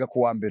n'icyumba cyaberaga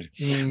ku wa mbere.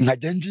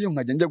 Nkajya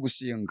njya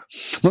gusenga.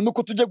 None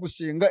uko tujya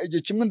gusenga,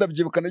 igihe kimwe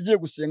ndabyibuka nagiye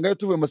gusenga, yo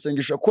tuvuye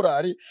amasengesho ya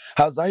korari,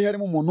 haza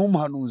harimo umuntu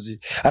w'umuhanuzi,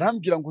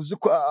 arambwira ngo uzi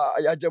ko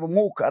ajya mu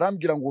mwuka,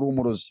 arambwira ngo uri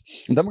umurozi.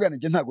 Ndamubwira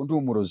nti ntago ndi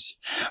umurozi.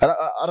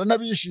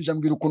 Aranabishinja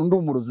mbwira ukuntu ndi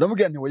umurozi.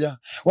 Ndamubwira nti oya,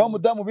 wa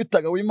mudamu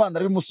bitaga w'Imana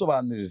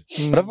arabimusobanurira.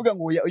 Aravuga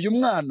ngo uyu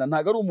mwana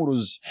ntago ari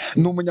umurozi,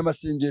 ni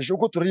umunyamasengesho,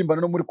 kuko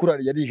turarimbana no muri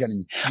korari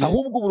yarihannye.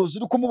 Ahubwo uburozi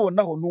uri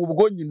kumubonaho ni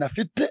ubwo nyina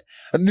afite,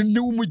 ni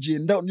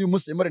umugenda, ni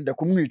umunsi marenda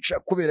kumwica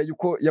kubera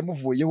yuko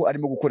yamuvuyeho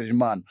arimo gukorera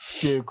Imana.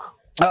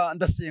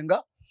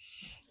 Ndasenga,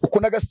 uko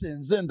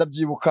nagasenze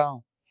ndabyibuka,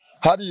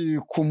 hari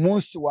ku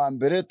munsi wa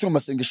mbere turi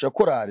masengesho ya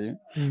korari,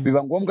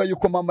 biba ngombwa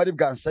yuko mama ari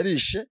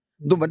bwansarishe,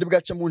 ndumva ndi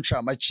bwace mu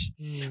ncamake.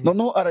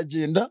 Noneho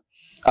aragenda,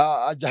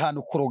 ajya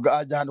ahantu kuroga,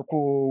 ajya ahantu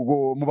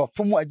mu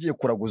bapfumu agiye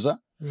kuraguza.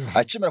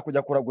 Akimara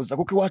kujya kuraguza,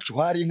 kuko iwacu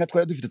hari inka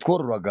twari dufite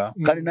twororaga,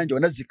 kandi nanjye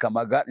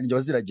wanazikamaga, ninjye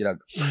waziragiraga.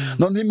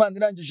 None Imana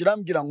irangije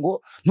irambwira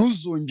ngo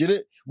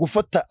ntuzongere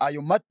gufata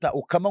ayo mata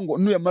ukama, ngo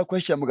nuyamara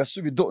kuyashyira mu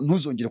gasubido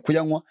ntuzongere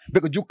kuyanywa.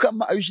 Mbega jya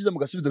ukama ayo ushyize mu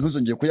gasubido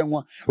ntuzongere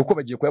kuyanywa, uko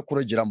bagiye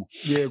kuyakurogeramo.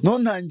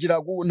 None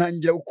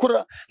ntangira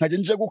gukora, nkajya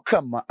njya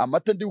gukama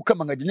amata, ndi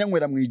gukama nkajya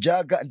nyanywera mu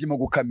ijaga ndimo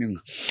gukama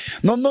inka.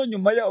 None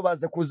nyuma yaho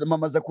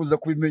mama aza kuza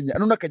kubimenya,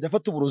 none akajya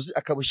afata uburozi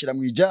akabushyira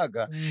mu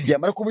ijaga,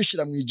 yamara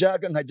kubushyira mu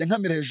ijaga nkajya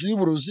nkamira hejuru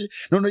y'uburozi,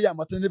 none ya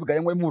mata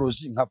ndibwayanywa mu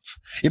burozi nkapfa.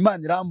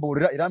 Imana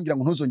iramburira, irambwira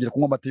ngo ntuzongere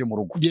kunywa amata yo mu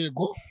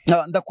rugo.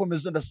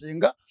 Ndakomeza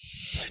ndasenga,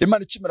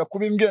 Imana ikimara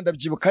kubimbwira,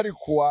 ndabyibuka ari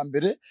ku wa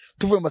mbere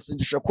tuvuye mu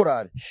masengesho ya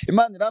korari,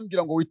 Imana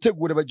irambwira ngo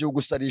witegure bagiye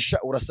gusarisha,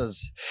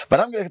 urasaze.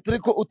 Barambwira ati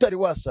ariko utari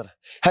wasara,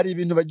 hari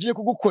ibintu bagiye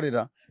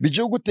kugukorera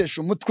bigiye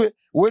gutesha umutwe,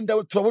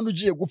 wenda turabona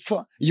ugiye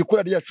gupfa, iyi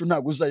korari yacu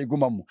ntago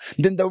uzayigumamo.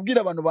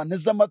 Ndabwira abantu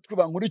banteze amatwi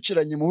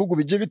bankurikiranye mu bihugu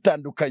bigiye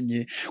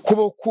bitandukanye,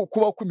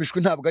 kuba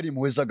kwimishwe ntabwo ari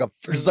impuhwe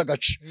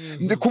z'agace.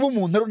 kuba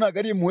umuntu rero ntabwo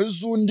ari impuhwe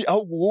z'undi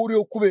ahubwo wowe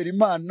uriho kubera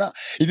Imana.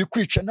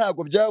 Ibikwica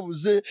ntabwo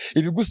byabuze,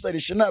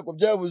 ibigusarisha ntabwo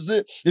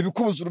byabuze,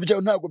 ibikubuza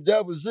urubyaro ntabwo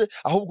byabuze,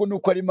 ahubwo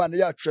nuko ari Imana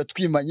yacu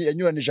yatwimanye,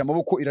 yanyuranije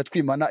amaboko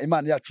iratwimana.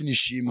 Imana yacu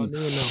nishimwe.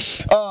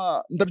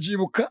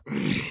 Ndabyibuka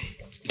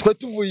twari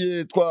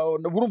tuvuye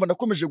urumva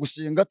nakomeje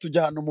gusenga,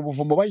 tujya hano mu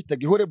buvumo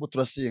bahitaga ihorebo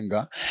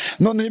turasenga.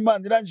 Noneho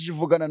Imana irangije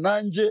ivugana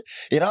nanjye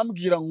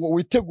irambwira ngo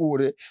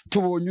witegure,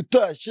 tubonye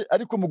utashye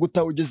ariko mu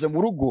gutaha ugeze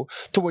mu rugo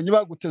tubonye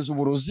baguteza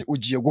uburozi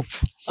ugiye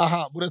gupfa.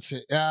 Aha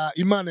buretse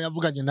Imana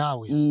yavuganye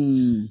nawe.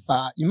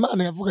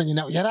 Imana yavuganye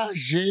nawe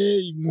yaraje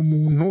mu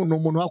muntu, ni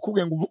umuntu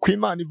wakubwiye ngo uko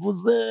Imana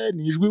ivuze,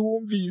 ni ijwi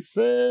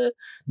wumvise,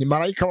 ni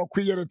marayika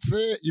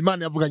wakwiyeretse.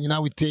 Imana yavuganye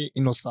nawe ite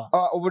Innocent?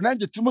 Ubu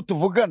nanjye turimo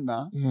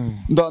tuvugana,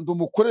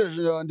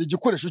 ndi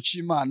igikoresho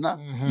cy'Imana,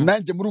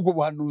 nanjye muri ubwo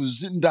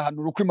buhanuzi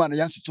ndahanura uko Imana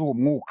yansutseho uwo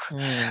mwuka.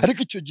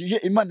 Ariko icyo gihe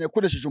Imana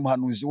yakoresheje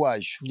umuhanuzi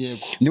wayo,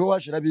 niwe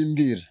waje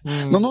arabimbwira.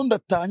 Noneho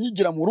ndataha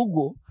nkigira mu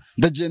rugo,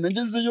 ndagenda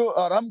ngezeyo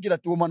arambwira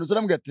ati, uwo muhanuzi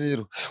arambwira ati,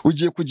 rero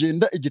ugiye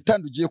kugenda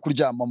igitanda ugiye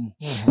kuryamamo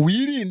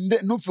wirinde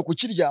ntupfe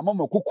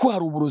kukiryamamo kuko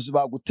hari uburozi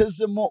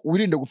bagutezemo,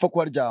 wirinde gupfa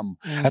kuharyama.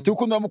 Ati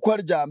kuko nuramuka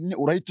uharyamye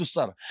urahita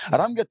usara.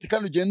 Arambwira ati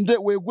kandi ugende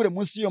wegure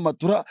munsi y'iyo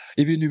matura,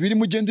 ibintu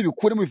birimo ugende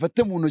ubikuremo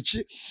ubifate mu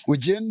ntoki,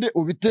 ugende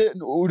ubite,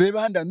 urebe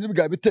ahandi hantu uri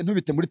bwabite,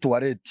 ntubite muri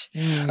tuwarete.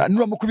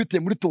 Nuramuka ubite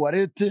muri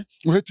tuwarete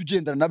urahita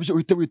ugendana nabyo,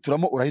 uhite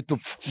wituramo urahita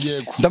upfa.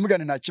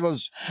 Ndamugana nta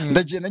kibazo.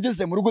 Ndagenda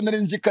ngeze mu rugo, nari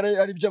nzi ko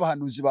ari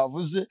iby'abahanuzi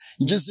bavuze.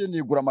 Ngeze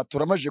nigura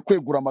amatora, maje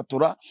kwegura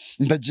amatora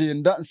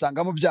ndagenda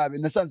nsangamo byabe,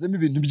 nasanzemo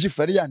ibintu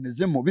by'ifu yari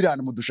yanezemo biri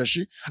hano mu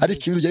dushashi,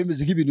 ariko ibintu byari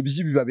bimeze nk'ibintu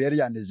by'ibibabi yari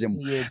yanezemo.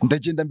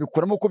 Ndagenda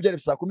mbikuramo uko byari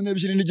saa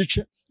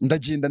 12:30,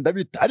 ndagenda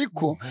ndabita.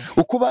 Ariko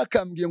uko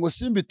bakambwiye ngo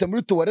simbite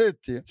muri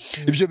tuwarete,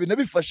 ibyo bintu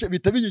bifashe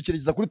bita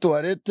binyikiriza kuri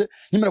tuwarete.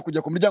 Nyimara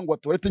kujya ku muryango wa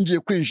tuwarete ngiye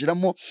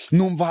kwinjiramo,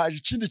 numva haje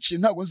ikindi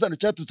kintu ntago nzano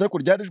cyatutse, ariko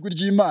ryari ijwi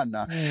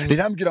ry'Imana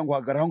rirambwira ngo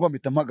hagarara, ngo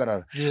mpita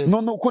mpagarara.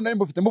 None uko nari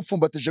mbufite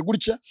mupfumbatije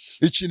gutya,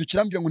 ikintu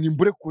kirambwira ngo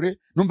nimbure kure,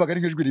 numvaga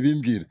ari nk'ijwi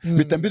ribimbwira,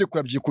 mpita mbire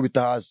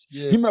kurabyikubita hasi.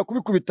 Nyimara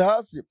kubikubita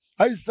hasi,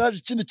 hahise haje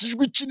ikindi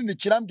kijwi kinini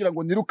kirambwira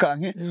ngo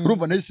nirukanke.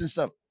 Urumva nahise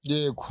nsara.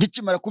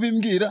 Gikimara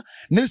kubimbwira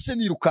nese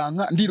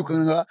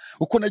ndirukanka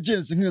uko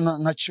nagenze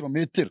nka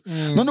kilometero.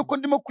 None uko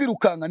ndimo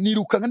kwirukanka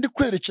nirukanka ndi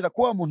kwerekera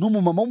kwa wa muntu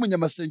w'umumama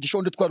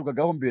w'umunyamasengesho ndi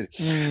twarugagaho mbere.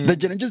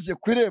 Ndagenda ngeze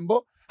ku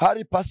irembo,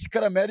 hari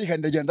pasikarama yari ihari,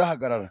 ndagenda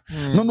ndahagarara.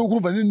 None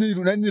urumva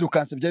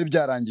nirukanse byari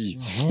byarangiye.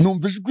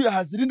 Numva ijwi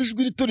hazirindi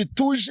ijwi rito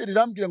rituje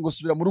rirambwira ngo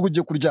subira mu rugo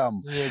ugiye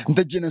kuryama.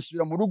 Ndagenda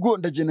nsubira mu rugo,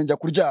 ndagenda njya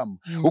kuryama.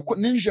 Uko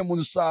ninje mu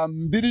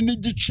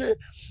 2:30,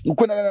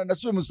 uko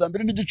nasubiye mu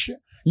 2:30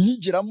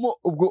 nyigeramo,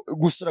 ubwo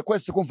gusura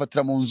kwese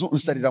kumfatira mu nzu,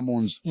 nsarira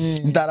mu nzu.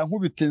 Ndara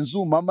nkubita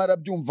inzu, mama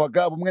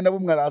arabyumvaga, bumwe na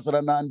bumwe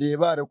arazara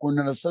nandeba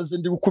ukuntu nasaze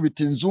ndi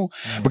gukubita inzu.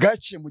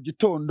 Bwaciye mu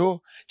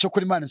gitondo cyo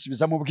kuri Imana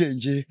nsubizamo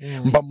ubwenge,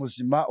 mba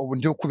muzima, ubu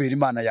ndi kubera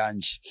Imana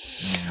yanjye.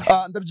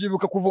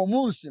 Ndabyibuka kuva uwo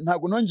munsi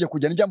ntago nongeye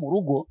kujya njya mu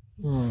rugo,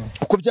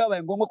 uko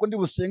byabaye ngombwa ko ndi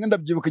busenga.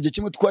 Ndabyibuka igihe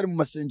kimwe twari mu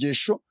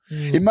masengesho,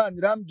 Imana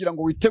irambwira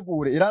ngo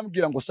witegure,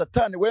 irambwira ngo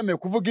Satani wemeye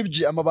kuvuga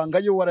ibyi amabanga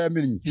yo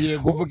warayamenye,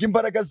 uvuga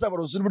imbaraga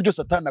z'abarozi n'uburyo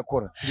Satani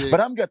akora.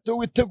 Barambwira ati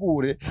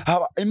witegure.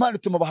 Imana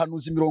ituma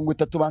abahanuzi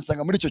 30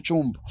 bansanga muri icyo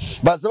cyumba,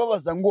 baza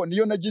babaza ngo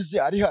niyo nagize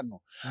ari hano.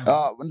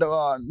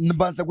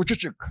 Mbanza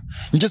guceceka,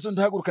 ngeze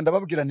ndahaguruka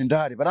ndababwira nti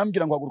ndahari.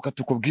 Barambwira ngo haguruka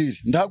tukubwire.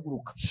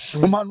 Ndahaguruka.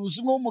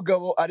 Umuhanuzi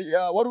w'umugabo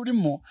wari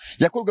urimo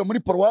yakorwa muri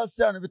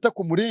paruwasi hano bita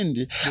ku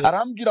Murindi,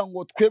 arambwira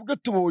ngo twebwe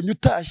tubonye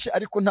utashye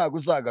ariko ntago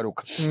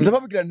uzagaruka.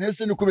 Ndababwira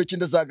ntese ni kubeki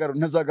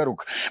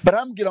ntazagaruka.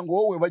 Barambwira ngo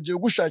wowe bagiye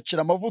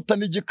gushakira amavuta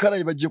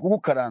n'igikarayi, bagiye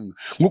kugukaranga,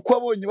 nguko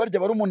abonye barya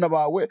barumuna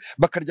bawe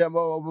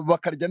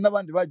bakarya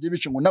n'abandi bagiye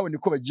bice, ngo nawe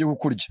niko bagiye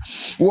gukurya.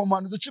 Uwo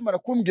muhanuzi akimara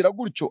kumbwira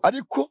gutyo,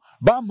 ariko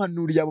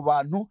bampanuriye abo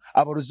bantu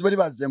abarozi bari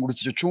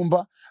bazengurutse icyo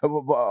cyumba,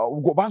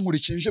 ubwo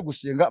bankurikije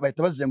gusenga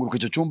bahita bazenguruka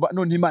icyo cyumba.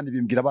 None Imana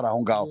ibimbwira bari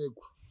aho ngaho,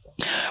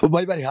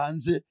 bari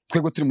hanze,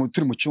 twebwe turi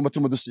mu cyumba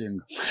turimo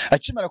dusenga.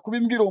 Akimara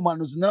kubimbwira uwo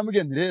muhanuzi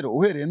naramubwiye nti rero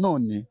uhereye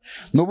none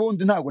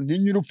n'ubundi ntago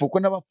ntinya urupfu, ko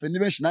n'abapfe ni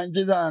benshi,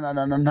 nanjye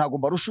ntago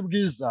mbarusha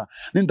ubwiza,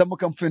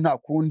 nindamuka mpfe nta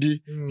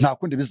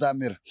kundi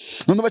bizamera.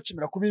 None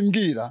bakimara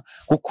kubimbwira,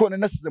 kuko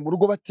nasize mu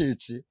rugo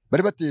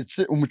bari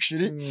batetse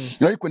umuceri,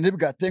 ariko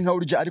ntibwate nka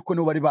urya, ariko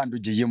nibo bari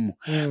bandugiyemo.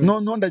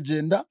 None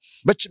ndagenda,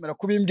 bakimara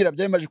kubimbwira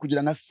byayimaje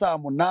kugira nka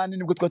 8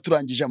 nibwo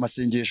turangije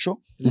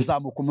amasengesho.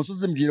 Nzamuka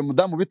umusozi, mbwira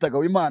umudamu bitaga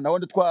w'Imana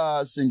wonde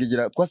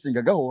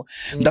twasengagaho,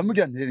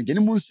 ndamubwira nti rero njye ni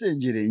mu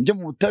nsengere, njye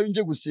mu butayu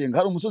njye gusenga.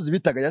 Hari umusozi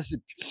bitaga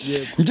Yasipi.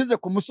 Ngeze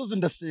ku musozi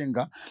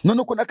ndasenga,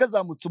 none uko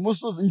nakazamutse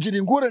umusozi ngira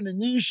ingorane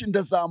nyinshi.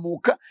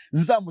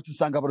 Nzamutse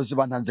nsanga abarozi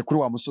bantanze kuri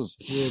wa musozi.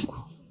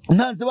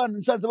 Nsanze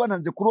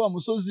bantanze kuri wa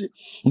musozi,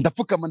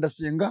 ndapfukama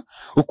ndasenga.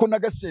 Uko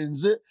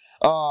nagasenze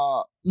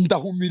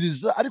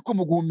ndahumiriza, ariko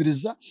mu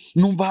guhumiriza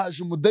numva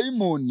haje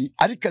umudayimoni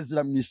ariko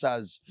azira mu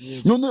isazi.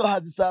 None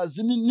haza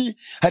isazi nini,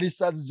 hari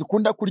isazi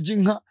zikunda kurya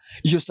inka,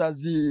 iyo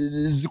sazi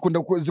zikunda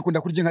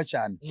kurya inka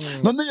cyane.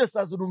 None iyo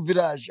sazi numva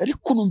iraje,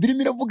 ariko numva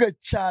irimo iravuga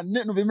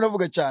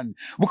cyane,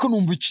 buko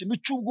numva ikintu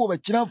cy'ubwoba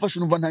kiramfasha,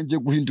 numva ntangiye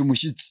guhinda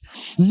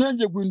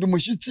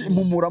umushyitsi,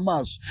 mpumura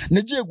amaso.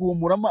 Nagiye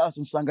guhumura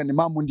amaso nsanga ni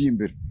mama ndi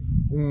imbere.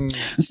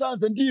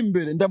 Nsanze ndi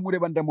imbere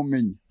ndamureba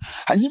ndamumenya.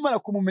 Hanyuma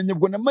kumumenya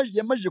ubwo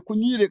yamaje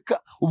kunyireka,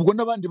 ubwo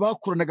n'abandi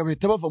bakoranaga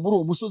bahita bava muri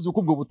uwo musozi, kuko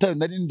ubwo butayo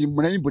nari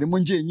mburimo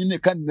njyenyine,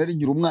 kandi nari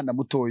nyiri umwana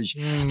mutoya,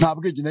 nta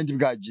bwenge nari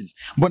bwagire.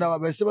 Mbona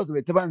bahise baza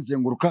bahita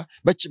banzenguruka,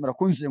 bakimara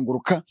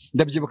kunzenguruka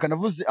ndabyibuka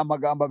navuze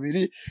amagambo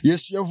abiri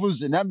Yesu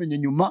yavuze, namenye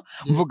nyuma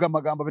mvuga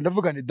amagambo abiri,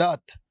 ndavuga ni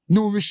data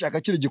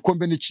n'ubishaka kiri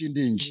gikombe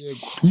n'ikindingi.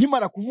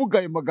 Nkimara kuvuga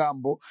ayo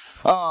magambo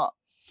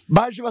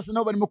baje basa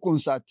naho barimo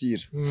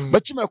kunsatira.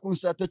 Bakimara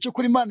kunsatira cyo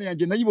kuri Imana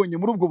yanjye nayibonye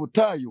muri ubwo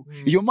butayu.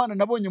 Iyo Mana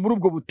nabonye muri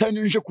ubwo butayu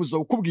niyo nje kuza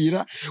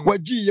ukubwira,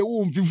 wagiye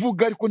wumva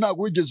ivuga ariko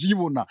ntago wigeze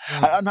uyibona,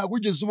 ntago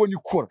wigeze ubona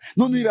ikora.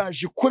 None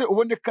iraje ikore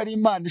ubone ko ari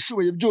Imana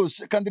ishoboye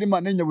byose, kandi ari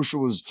Imana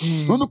y'inyabushobozi.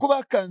 None uko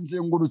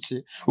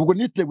bakanzengurutse, ubwo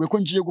niteguye ko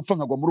ngiye gupfa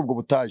nkagwa muri ubwo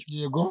butayu.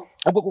 Yego.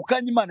 Ubwo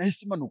kukanya Imana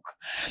hisi imanuka.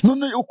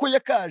 None uko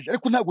yakaje,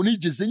 ariko ntago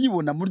nigeze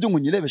nyibona mu buryo ngo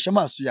nyirebeshe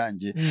amaso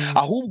yanjye,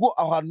 ahubwo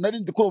aho hantu nari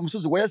ndi kuri uwo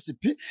musozi wa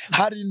Yasipi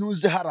hari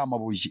nuze hari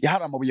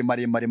amabuye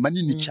maremare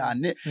manini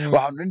cyane,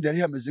 ahantu ndi hari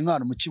hameze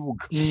nk'ahantu mu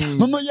kibuga.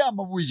 None ya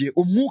mabuye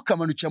umwuka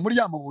manukira muri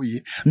ya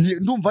mabuye,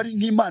 ndumva ari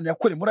nk'Imana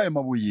yakore muri ayo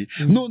mabuye.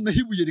 None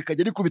hibuye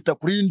rikajya rikubita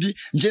kurindi,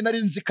 nje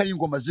nari nzi ko ari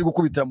ingoma ziri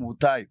gukubitira mu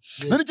butayu.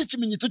 None iki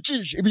kimenyetso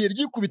kije, ibuye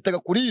ryikubitaga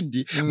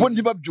kurindi bo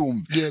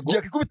ntibabyumve,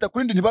 ryakikubita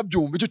kurindi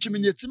ntibabyumve. Icyo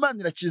kimenyetso Imana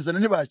irakizana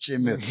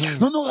ntibakemera.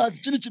 None haza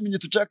ikindi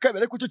kimenyetso cya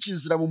kabiri, ariko cyo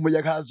kizira mu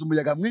muyaga, haza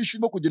umuyaga mwinshi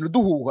urimo kugenda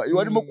uduhuha, iyo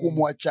arimo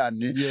kumuha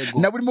cyane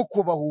nabo urimo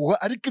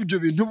kubahuha, ariko ibyo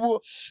bintu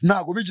bo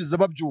ntago bigeze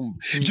babyumva.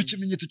 Icyo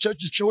kimenyetso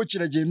cyaho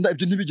kiragenda,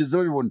 ibyo ntibigeze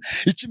babibona.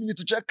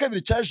 Ikimenyetso cya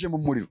kabiri cyaje mu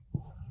muriro.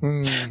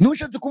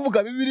 Nushatse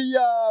kuvuga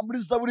Bibiliya muri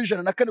Zaburi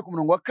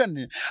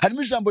 104:4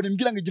 harimo ijambo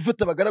rimbwira ngo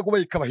igifata abagaragu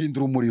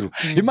bayikabahindura umuriro.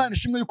 Imana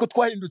ishimwe yuko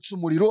twahindutse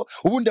umuriro.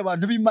 Ubundi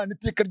abantu b'Imana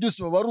iteka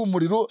ryose baba ari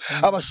umuriro,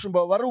 abashumba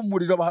baba ari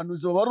umuriro,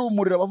 abahanuzi baba ari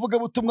umuriro, abavuga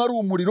butumwa ari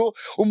umuriro,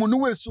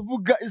 umuntu wese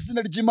uvuga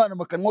izina ry'Imana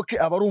mu kanwa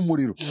ke aba ari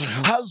umuriro.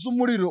 Haza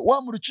umuriro,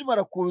 wa muri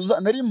ukimara kuza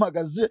nari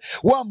mpagaze,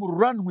 wa muri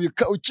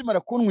urantwika, ukimara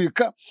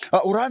kuntwika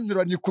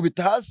urantura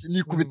nikubita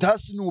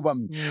hasi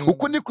nubamye.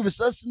 Uko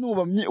nikubisa hasi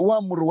nubamye,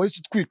 wa muri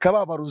wahise utwika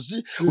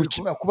babaruzi,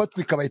 ukimara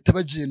kubatwika bahita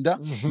bagenda.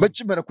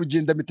 Bakimara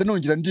kugenda mpita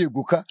nongera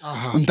ndiguka,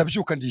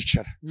 ndabyuka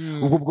ndicara.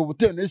 Ubwo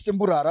buteye nese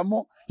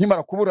mburaramo.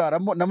 Nkimara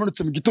kuburaramo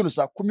namanutse mu gitondo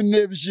saa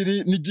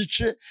 12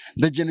 n'igice,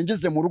 ndagenda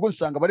ngeze mu rugo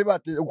nsanga bari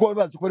uko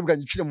bazi ko bari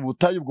bwanyicire mu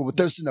butayu. Ubwo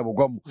butayu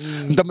sinabugwamo,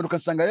 ndamanuka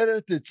nsanga yari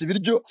yatetse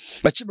ibiryo.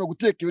 Bakimara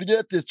guteka ibiryo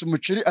yatetse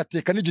umuceri,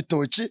 ateka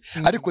n'igitoki,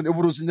 ariko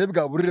uburozi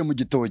bwa burire mu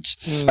gitoki.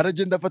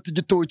 Aragenda afata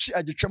igitoki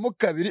agicamo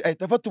kabiri,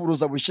 ahita afata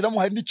uburozi abushyiramo.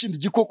 Hari n'ikindi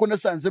gikoko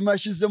nasanzemo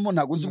yashyizemo,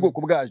 ntago nzi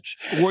ubwoko bwacyo.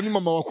 Uwo ni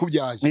mama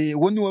wakubyaye?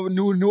 Uwo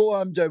ni wo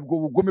wambyaye, ubwo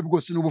bugome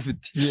bwose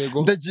n'ubufite.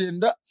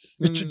 Ndagenda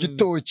icyo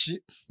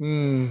gitoki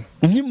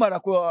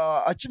nkimara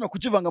akimara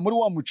kukivanga muri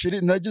wa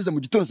muceri, narageze mu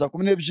gitondo saa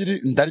 12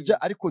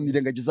 ndarya, ariko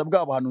nirengagiza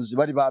bwa bahanuzi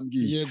bari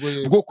bambwiye.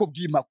 Ubwoko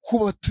bw'Imana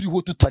kuba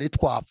turiho tutari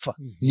twapfa,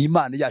 ni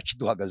Imana yacu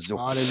duhagazeho.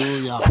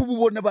 Kuba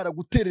ubona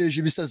baraguterereje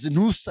ibisazi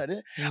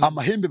ntusare,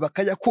 amahembe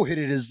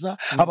bakayakoherereza,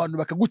 abantu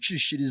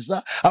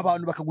bakagucishiriza,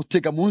 abantu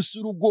bakagutega munsi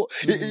y'urugo,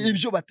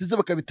 ibyo bateze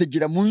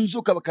bakabitegera mu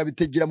nzoka,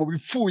 bakabitegera mu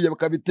bipfuye,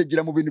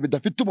 bakabitegera mu bintu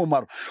bidafite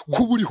umumaro.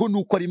 Kuba uriho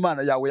nuko ari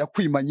Imana yawe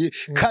yakwimanye,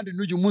 kandi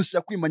n'uyu munsi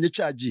yakwimanye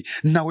cyagiye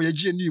naho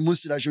yagiye, n'uyu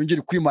munsi iraje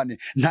yongera kwimane.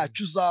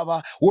 Ntacyo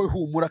uzaba wowe,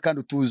 humura kandi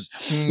utuze.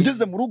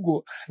 Ngeze mu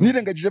rugo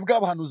nirengagije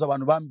bw'abahanuza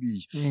abantu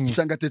bambwiye,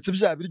 nsanga atetse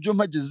bya biryo,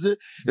 mpageze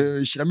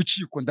ishyiramo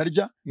ikiko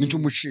ndarya n'icyo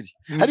umuceri.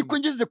 Ariko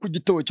ngeze ku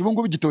gitoki, ubu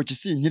ngubu igitoki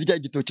sinkirya,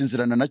 igitoki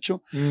nzirana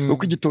nacyo,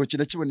 uko igitoki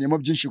nakiboneyemo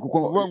byinshi, kuko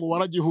uvuga ngo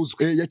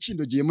waragihuzwe,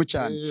 yakindogeyemo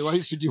cyane.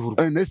 Wahise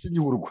ugihurwa? Nahise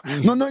nyihurwa.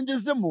 None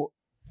ngezemo,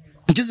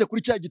 ngeze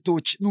kuri cya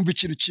gitoki numva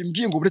ikintu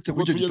kimbwiye ngo buretse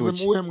kuri icyo gitoki.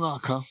 Tugeze mu uhe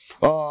mwaka?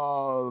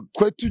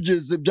 Twari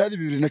tugeze, byari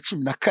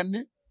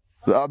 2014,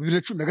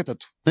 2013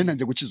 nari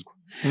nanjye gukizwa.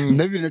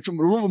 Na 2010,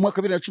 urumva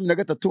umwaka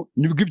 2013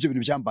 nibwo ibyo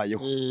bintu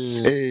byambayeho.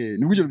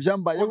 Nibwo ibyo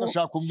byambayeho.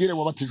 Ndashaka kumbwire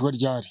wabatijwe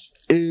ryari?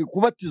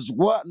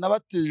 Kubatizwa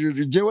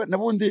nabatijwe jewe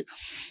nabundi,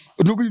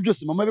 nubwo ibyo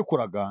byose mama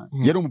bikoraga,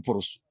 yari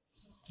umuporoso.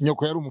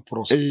 Nyoko yari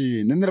umuporoso?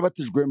 Nari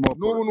narabatijwe mu.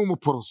 N'ubu ni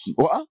umuporoso?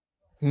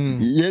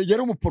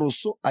 Yari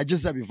umuporoso,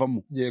 ageze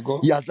abivamo.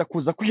 Yaza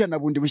kuza kwihana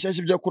bundi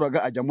bushyashya ibyo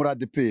yakoraga, ajya muri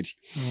ADPR.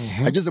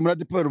 Ageze muri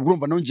ADPR,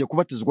 urumva nongeye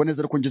kubatizwa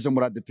neza, ariko ngeze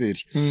muri ADPR.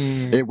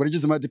 Ubwo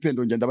nageze muri ADPR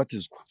ndongera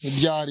ndabatizwa.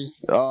 Ibyari?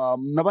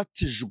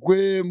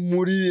 Nabatijwe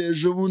muri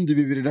ejo bundi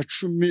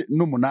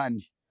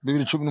 2018.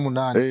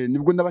 2018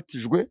 nibwo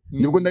nabatijwe,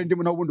 nibwo nari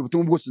ndimo naho bundi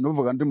butumwa bwose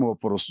navuga ndi mu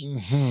baporoso.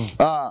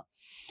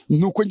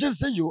 Nuko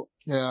ngezeyo,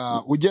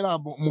 ugera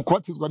mu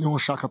kubatizwa niho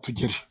nshaka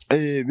tugere.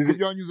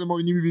 Ibyo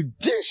wanyuzemo ni bibi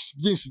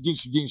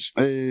byinshi.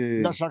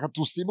 Ndashaka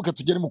tusimbuke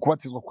tugere mu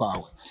kubatizwa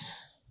kwawe.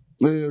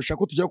 ushaka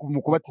ko tujya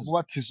mu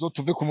kubatizo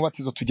tuve ku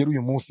mubatizo tugere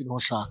uyu munsi niho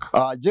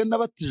nshaka je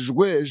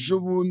nabatijwe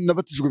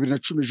nabatijwe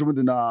 2010 ejo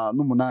bundi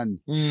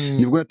n'umunani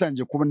nibwo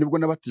natangiye kuba nibwo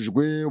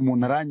nabatijwe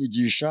umuntu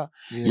aranyigisha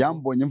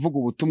yambonye mvuga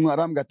ubutumwa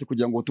arambwira ati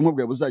kugira ngo ubutumwa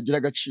bwawe buzagira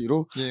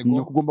agaciro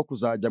no kugomba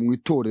kuzajya mu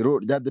itorero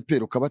rya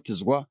DPR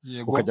ukabatizwa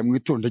ukajya mu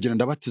itorero ndagenda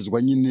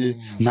ndabatizwa nyine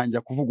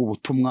ntangira kuvuga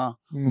ubutumwa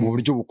mu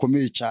buryo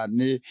bukomeye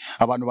cyane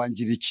abantu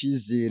bangira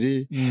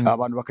icyizere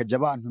abantu bakajya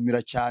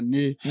bantumira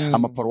cyane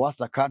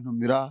amaparuwasi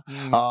akantumira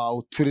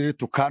uturere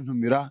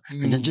tukantumira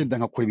nkajya ngenda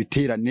nkakora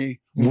ibiterane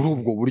muri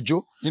ubwo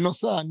buryo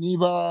Inosa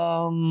niba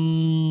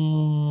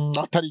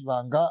atari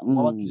ibanga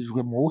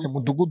wabatirijwe mu wuhe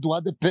mudugudu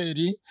wa DPR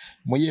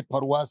mu ye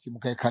paruwasi mu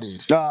kaye karere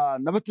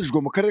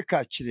nabatijwe mu karere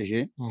ka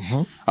Kirehe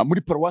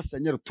muri paruwasi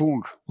ya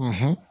Nyarutunga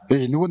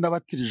niho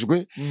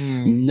nabatirijwe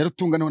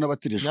Nyarutunga niho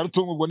nabatirijwe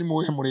Nyarutunga ubwo ni mu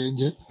wuhe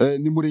murenge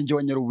ni murenge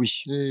wa Nyarubuye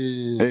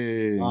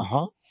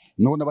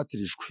niho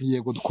nabatirijwe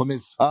yego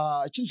dukomeze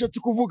ikintu nshatse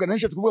kuvuga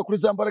nashatse kuvuga kuri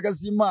za mbaraga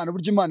z'Imana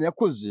buryo Imana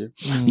yakoze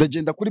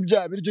ndagenda kuri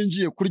bya biryo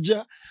ngiye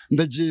kurya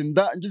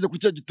ndagenda ngeze ku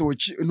cya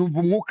gitoki numva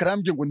umwuka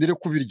arambye ngo ndire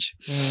kubirya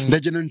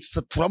ndagenda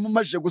nsaturamo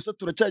maje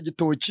gusatura cya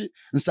gitoki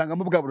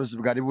nsangamo bwa burozi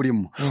bwari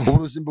burimo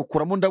uburozi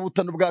mbukuramo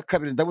ndabuta n'ubwa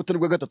kabiri ndabuta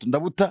n'ubwa gatatu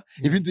ndabuta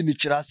ibindi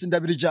nicira hasi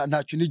ndabirya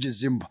ntacyo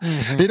nigeze mba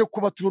rero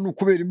kuba turo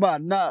n'ukubera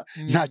Imana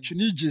ntacyo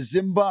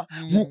nigeze mba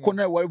nkuko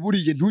nawe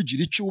waburiye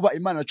ntugire icyuba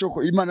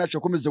Imana yacu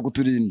yakomeze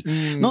guturinda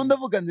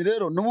ndavuga ni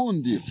rero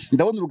nubundi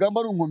ndabona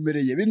urugamba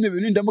runkomereye bine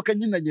bintu ndamuka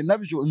nkinanye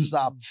nabyo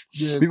nzapfa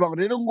biba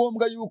rero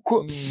ngombwa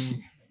yuko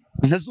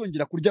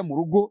ntazongera kurya mu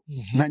rugo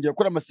ntangiye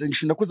gukora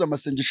amasengesho nakoze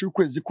amasengesho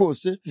y'ukwezi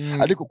kose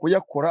ariko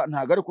kuyakora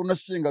ntago ari ko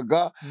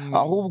nasengaga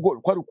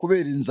ahubwo kwari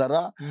kubera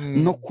inzara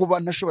no kuba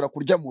ntashobora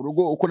kurya mu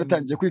rugo uko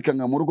natangiye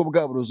kwikanga mu rugo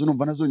bwa burozi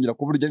numva ntazongera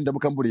kuburya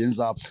ndamuka mburiye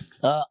nzapfa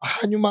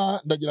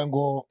hanyuma ndagira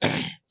ngo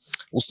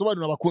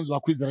usobanura abakunzi ba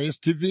Kwizera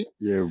Yesu TV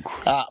yego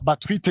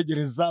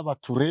batwitegereza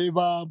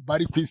batureba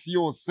bari ku isi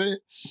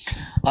yose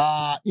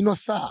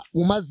Inosa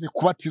umaze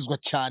kubatizwa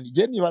cyane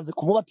je nibanze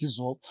ku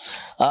mubatizo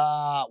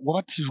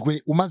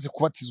wabatijwe umaze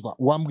kubatizwa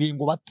wambwiye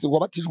ngo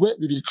wabatijwe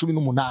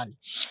 2018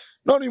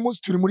 none uyu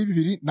munsi turi muri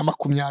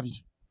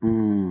 2020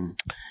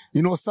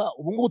 Inosa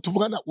ubu ngubu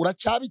tuvugana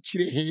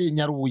uracyabikire he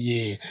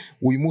Nyarubuye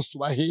uyu munsi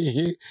uba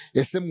hehe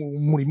ese mu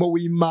murimo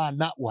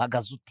w'Imana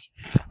uhagaze uti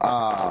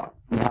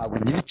ntabwo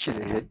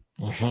nyirikirehe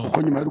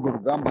kuko nyuma y'urwo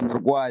rugamba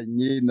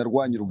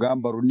narwanye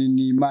urugamba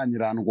runini Imana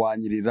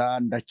irandwanyirira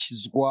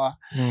ndakizwa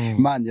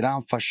Imana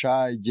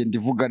iramfasha igenda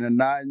ivugana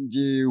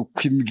nanjye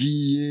uko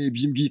imbwiye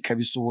iby'imbwiye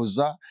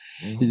ikabisohoza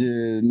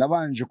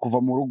nabanje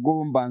kuva mu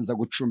rugo mbanza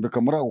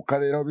gucumbika muri ako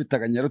karere aho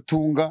bitaga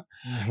Nyarutunga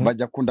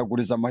bajya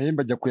kundaguriza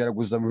amahembe ajya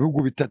kuyaraguza mu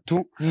bihugu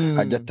bitatu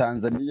ajya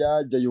Tanzania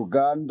ajya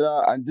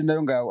Uganda andi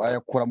nayo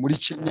ayakura muri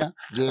Kenya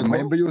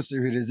amahembe yose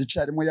yohereza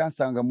icyarimwe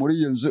yansanga muri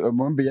iyo nzu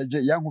amahembe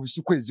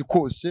yankubise ukwezi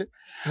kose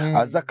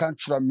aza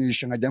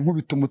kancuramisha nkajya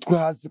nkubita umutwe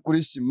hasi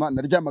kuri sima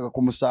naryamaga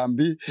ku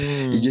musambi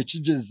igihe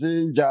kigeze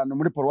njyana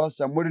muri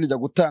paruwasi ya muri njya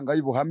gutanga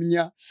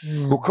y'ubuhamya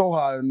kuko aho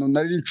hantu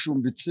nari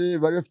ncumbitse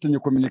bari bafitanye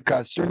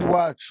communication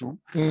iwacu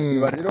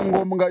biba rero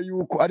ngombwa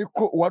yuko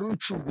ariko wari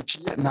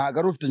uncumbikiye ntago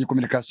ari ufitanye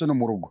communication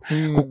mu rugo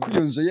kuko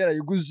iyo nzu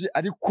yarayiguze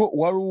ariko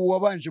wari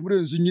wabanje muri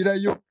iyo nzu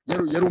nyirayo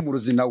yari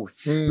umurozi nawe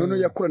none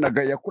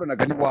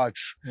yakoranaga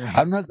n'iwacu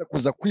hano haza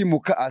kuza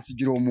kwimuka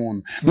asigira uwo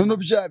muntu none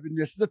bya bintu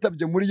yasize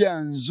atabye muri ya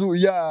nzu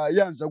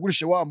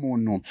agurishe wa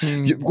muntu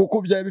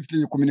kuko byari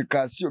bifitanye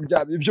communication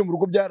ibyo mu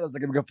rugo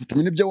byarazaga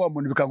bigafatanya n'ibyo wa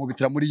muntu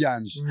bikankubitira muri ya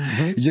nzu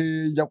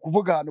njya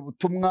kuvuga ahantu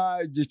ubutumwa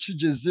igihe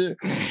kigeze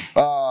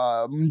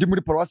ndi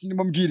muri paruwasi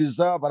ndimo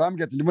mbwiriza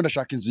barambwira ati ndimo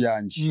ndashaka inzu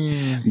yanjye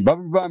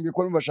bambwiye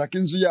ko bashaka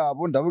inzu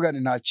yabo ndavuga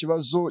nta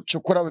kibazo cyo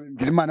kora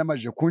babibwira Imana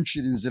amaje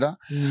kuncira inzira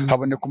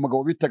haboneka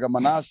umugabo bitaga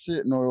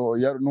Manase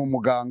no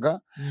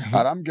umuganga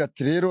arambwira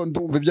ati rero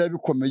ndumva ibyaye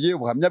bikomeye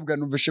ubuhamya bwa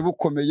numvishe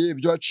bukomeye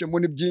ibyo waciyemo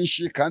ni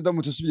byinshi kandi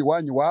amutse usubiye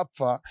iwanyu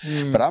wapfa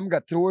barambwira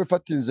ati wowe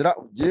fata inzira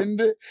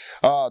ugende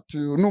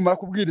numara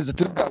kubwiriza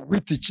turi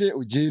bwitike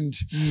ugende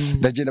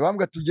ndagenda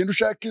bambwira ati ugende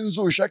ushaka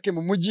inzu ushake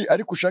mu mujyi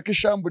ariko ushake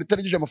ishambu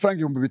ritarigije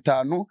amafaranga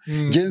 5,000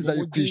 ngenza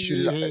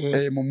yikwishyurira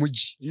mu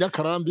mujyi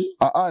Nyakarambi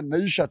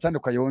nayishatse hano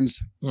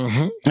Kayonza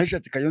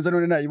nayishatse Kayonza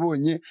none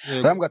nayibonye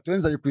barambwira ati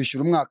wenza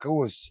yikwishyura umwaka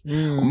wose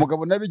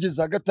umugabo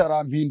nabigeze hagati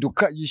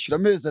arampinduka yishyura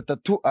amezi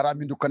 3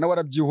 arampinduka nawe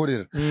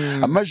arabyihorera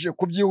amaje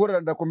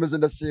kubyihorera ndakomeza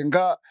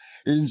ndasenga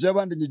inzu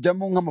y'abandi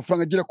nyijyamo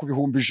nk'amafaranga agira ku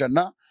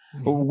 100,000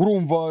 ubwo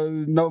urumva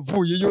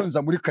navuyeyo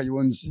nza muri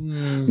Kayonza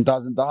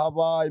ndazi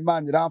ndahaba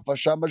Imana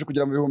iramfasha maje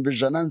kugira mu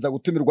 100,000 nza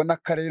gutumirwa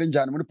n'akarere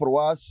njyana muri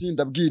paruwasi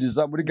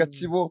ndabwiriza muri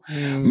Gatsibo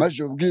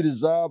maje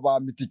ubwiriza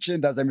bamitike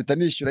ndaza mita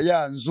nishyura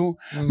ya nzu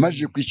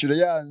maje kwishyura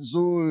ya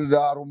nzu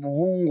hari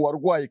umuhungu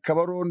warwaye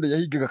Kabarondo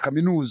yahigaga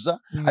kaminuza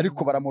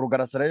ariko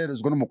baramurugarasara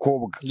yerezwa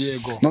n'umukobwa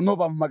noneho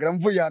bampamagara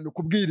mvuye hano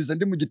kubwiriza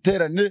ndi mu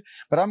giterane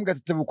barambwira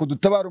ati tebuka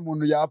dutabara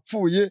umuntu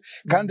yapfuye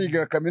kandi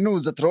yigaga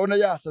kaminuza turabona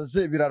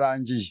yasaze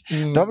birarangiye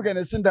ndavuga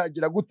nese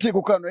ndagira gute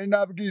kuko hano nari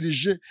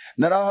nabwirije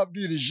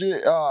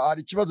narahabwirije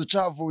hari ikibazo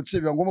cyavutse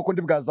biba ngombwa ko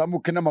ndi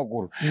bwazamuke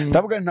n'amaguru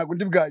ndavuga ntago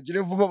ndi bwagire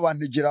vuba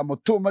bantegera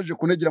moto maje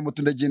kunegera ndagira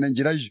moto ndagenda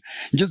ngerayo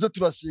ngeze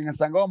turasenga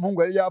nsanga wa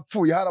muhungu yari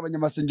yapfuye hari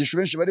abanyamasengesho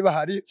benshi bari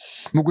bahari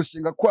mu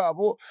gusenga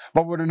kwabo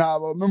babona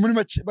ntaba muri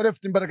make bari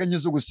bafite imbaraga nke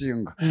zo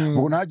gusenga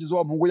ubwo nahagize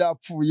wa muhungu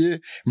yapfuye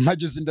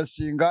mpageze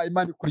ndasenga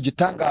Imana ikora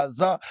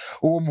igitangaza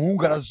uwo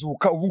muhungu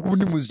arazuka ubu ngubu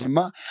ni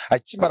muzima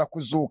akimara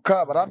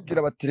kuzuka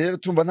barambwira bati rero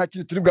turumva nta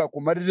kintu turi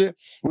bwakumarire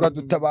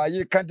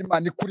uradutabaye kandi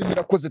Imana ikuri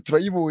mirakoze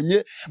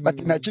turayibonye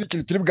bati nta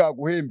kintu turi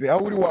bwaguhembe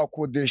aho uri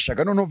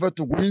wakodeshaga none uva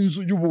tuguha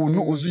inzu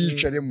y'ubuntu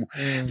uzuyicaremo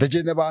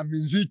ndagenda bampa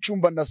inzu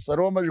y'icyumba na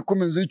saro amaje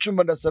kuma inzu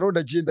y'icyumba na saro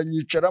ndagenda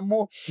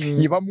nyicaramo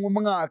nyibamwe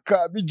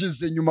umwaka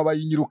bigeze nyuma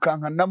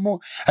bayinyirukankanamo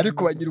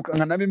ariko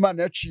banyirukankanamo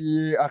Imana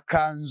yaciye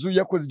akanzu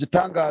yakoze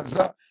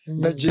igitangaza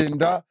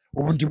ndagenda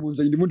ubu ndi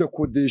munzu ndimo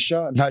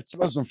ndakodesha nta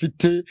kibazo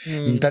mfite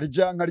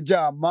ndarya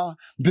nkaryama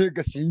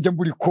mbega sinjya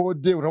mburi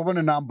kode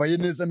urabona nambaye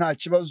neza nta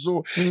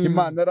kibazo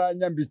Imana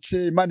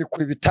aranyambitse Imana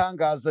ikora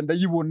ibitangaza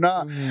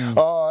ndayibona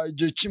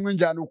igihe kimwe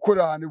njyana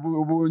gukora ahantu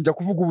ubu njya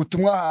kuvuga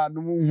ubutumwa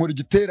ahantu nkora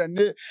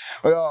igiterane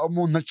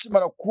umuntu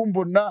akimara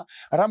kumbona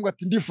arambwa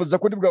ati ndifuza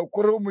ko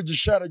ndibwagukorera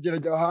umugisha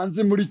aragerageza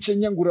hanze muri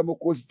Kenya ngura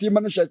amakositimu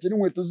nashakira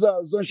inkweto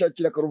zazo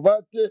nshakira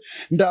karuvate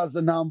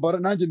ndaza ntambara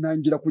nanjye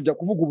ntangira kujya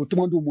kuvuga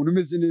ubutumwa ndi umuntu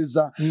umeze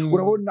neza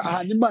urabona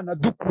ahantu Imana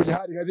dukuye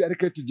hari habi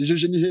ariko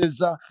tugejeje ni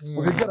heza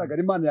mu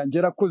bigaragara Imana yanjye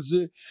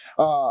yakoze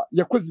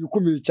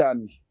ibikomeye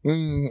cyane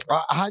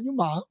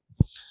hanyuma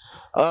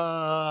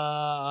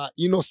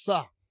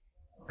inosa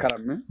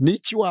karame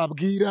niki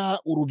wabwira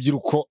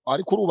urubyiruko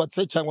ariko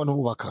urubatse cyangwa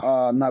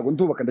nturubaka ntago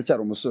ndubaka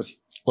ndacyari umusore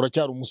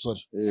uracyari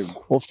umusore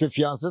yego ufite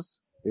fiancés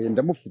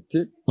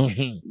ndamufite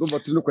ndumva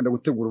turi no kwenda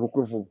gutegura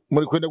ubukwe vuba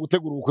muri kwenda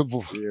gutegura ubukwe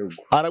vuba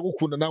yego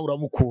aragukunda nawe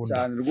uramukunda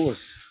cyane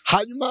rwose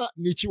hanyuma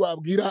niki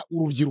wabwira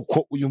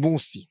urubyiruko uyu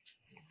munsi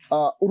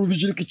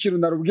urubyiruko ikintu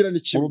narubwira ni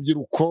kimwe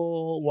urubyiruko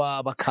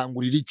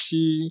wabakangurira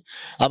iki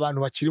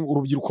abantu bakiri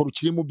urubyiruko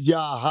rukiri mu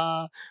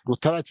byaha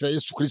rutarakira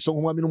Yesu Kristo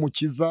nk'umwami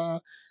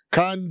n'umukiza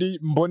kandi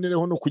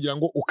mbonereho no kugira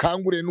ngo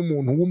ukangure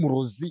n'umuntu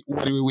w'umurozi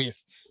uwo ari we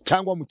wese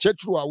cyangwa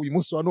mukecuru wawe uyu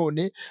munsi wa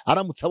none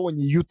aramutse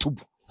abonye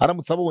YouTube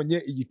aramutse abonye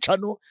iyi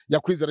channel ya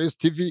Kwizera Yesu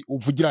TV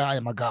uvugira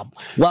aya magambo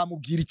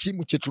wamubwira iki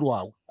mukecuru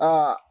wawe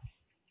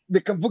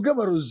reka mvuga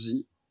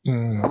abarozi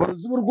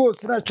bo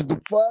rwose ntacyo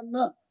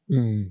dupfana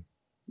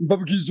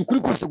mbabwiza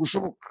ukuri kose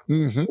gushoboka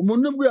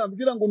umuntu nubwo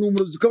yambwira ngo ni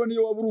umurozi kaba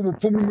niyo waba uri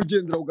umupfumu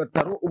umugendera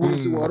ugataro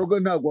uburozi waroga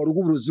ntabwo waroga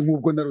uburozi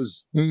nk'ubwo naroze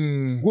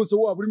rwose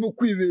waba urimo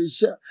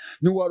kwibeshya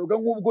ntiwaroga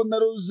nk'ubwo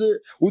naroze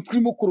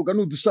utwirimo kuroga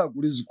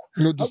n'udusagurizwa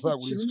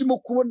ndimo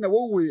kubona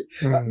wowe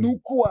ni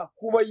uko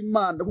wakubaha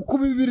Imana kuko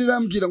Bibiliya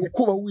irambwira ngo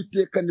kubaha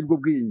Uwiteka nibwo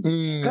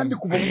bwenge kandi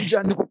kuva mu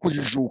byaha niko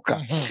kujijuka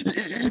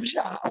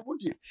ibyaha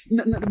ubundi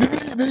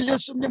Bibiliya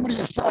yasomye muri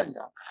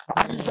Yesaya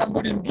hari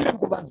ijambo rimbwira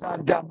ngo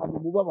bazaryamana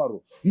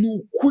umubabaro ni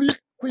kuri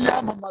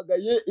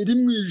kuyamamagaye iri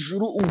mu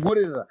ijuru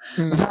unkorera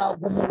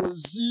ntabwo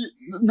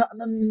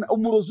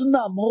umurozi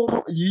nta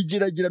mahoro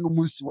yigiragirana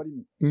umunsi wa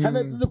rimwe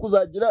ntanateze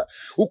kuzagira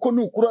uko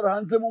nukurara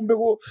hanze mu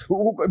mbeho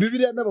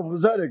Bibiliya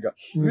n'abavuzi arega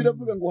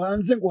biravuga ngo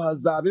hanze ngo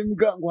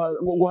hazabembwa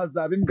ngo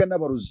hazabembwa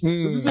n'abarozi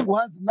bivuze ngo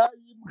hanze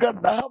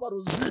naho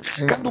abarozi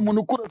kandi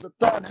umuntu ukura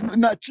satani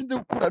nta kindi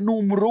gukura ni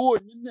umuriro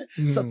wonyine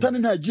satani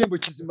nta gihembo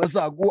kizima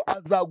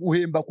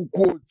azaguhemba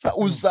kukotsa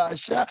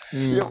uzashya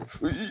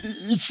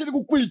ikiri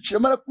kukwica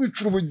amara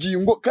kwicira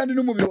ubugingo kandi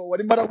n'umubiri wawe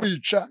arimo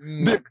arawica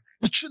mbega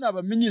icyo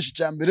nabamenyesha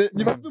cya mbere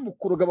nibave mu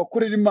kuroga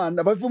bakorera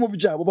Imana bave mu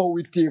byabo baho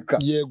Uwiteka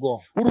yego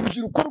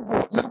urubyiruko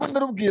narwo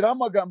ndarubwiraho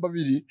amagambo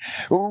abiri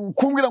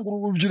kumbwira ngo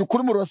urubyiruko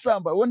urimo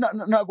rurasamba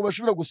ntabwo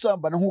bashobora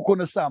gusambana nk'uko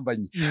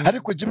nasambanye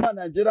ariko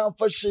Imana yanjye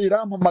iramfashe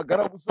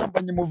irampamagara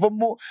gusambanya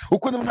muvamo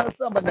uko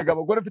narasambanyaga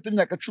abagore mfite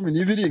imyaka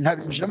 12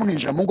 nkabinjiramo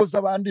nkinjira mu ngo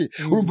z'abandi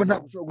urumva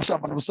ntabwo ushobora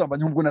gusambana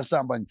ubusambanyi nk'ubwo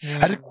nasambanye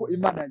ariko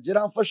Imana yanjye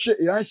iramfashe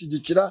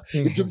iranshyigikira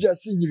ibyo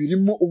byasinye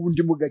birimo ubu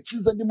ndi mu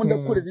gakiza ndimo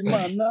ndakorera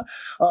Imana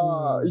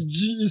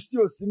isi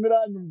yose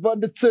imiranyumva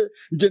ndetse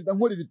ngenda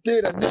nkora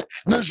ibiterane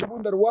naje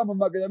bundi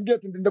aruwampamagaye ambwiye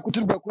ati ndenda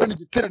kutirwa kurana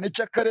igiterane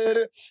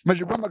cy'akarere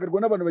maje guhamagarwa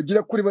n'abantu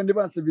bagira kuri bane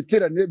banse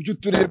ibiterane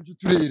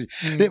by'uturere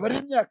reba ari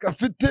imyaka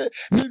mfite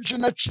n'ibyo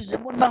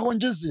naciyemo naho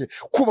ngeze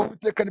kuba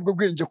Uwiteka nibwo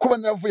bwenge kuba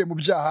naravuye mu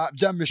byaha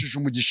byamesheje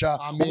umugisha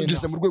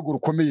ugeze mu rwego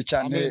rukomeye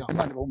cyane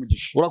Imana ibaho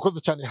umugisha urakoze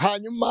cyane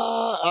hanyuma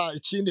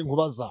ikindi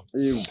nkubaza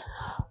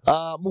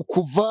mu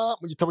kuva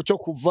mu gitabo cyo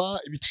kuva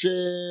ibice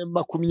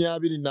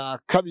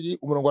 22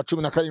 umurongo wa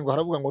 17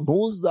 haravuga ngo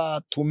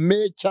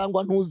ntuzatume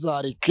cyangwa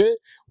ntuzareke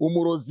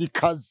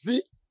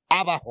umurozikazi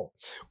abaho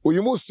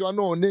uyu munsi wa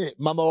none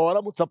mama wawe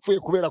aramutse apfuye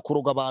kubera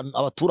kuroga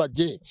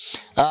abaturage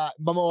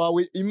mama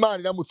wawe Imana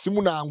iramutse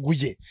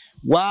imunanguye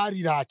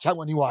warira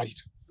cyangwa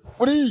ntiwarira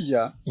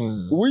uriya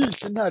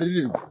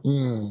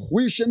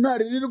wishe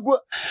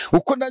ntaririrwa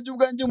uko nanjye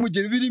ubwanjye mu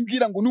gihe Bibiliya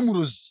imbwira ngo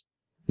n'umurozi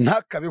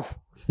ntakabeho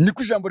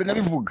niko ijambo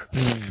rinabivuga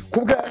ku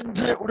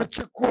bwanjye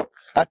uretse ko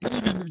atari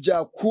ibintu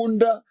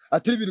byakunda,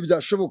 atari ibintu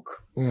byashoboka.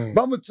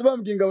 Bamutse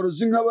bambwiye ngo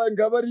abarozi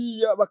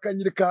nk'abariya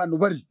bakanyereka ahantu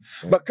bari,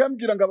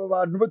 bakambwira ngo aba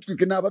bantu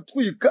batwike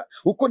n'abatwika,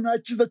 uko nta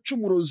kiza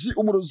cy'umurozi.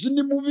 Umurozi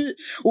ni mubi.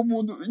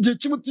 Umuntu igihe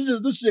kimwe tugeze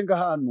dusenga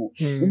ahantu,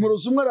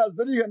 umurozi umwe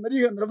araza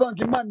arihana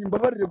aravanga, Imana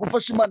imbabarire,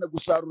 gufasha Imana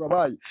gusarura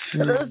abayo.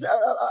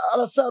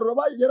 Arasarura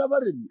abayo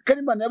yarabaremye,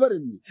 kandi Imana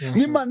yabaremye.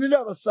 N'Imana iri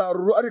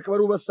abasaruro ariko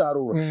bari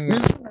ubasarura. Mu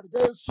izina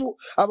rya Yesu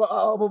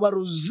abo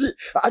barozi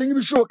ari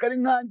nk'ibishoboka, ari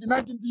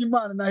nanjye ndi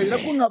Imana nahera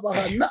ko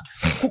nkabahana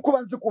kuko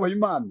banze kubaha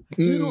Imana.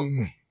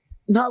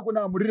 Ntago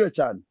namurira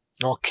cyane.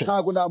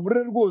 Ntago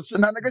namurira rwose,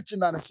 nta nagace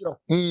nanashyiraho.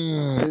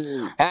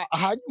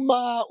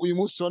 Hanyuma uyu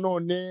munsi wa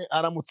none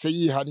aramutse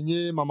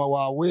yihannye mama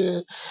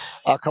wawe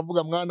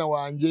akavuga, mwana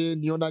wanjye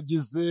niyo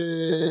nagize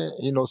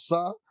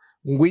inosa,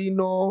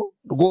 ngwino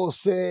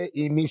rwose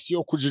iminsi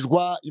yo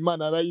kujijwa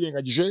Imana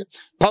yarayirengagije.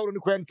 Paulo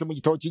niko yanditse mu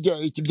gitabo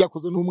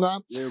cy'ibyakozwe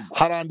n'intumwa,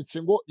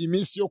 haranditse ngo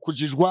iminsi yo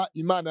kujijwa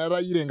Imana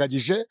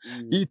yarayirengagije,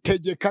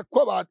 itegeka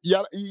ko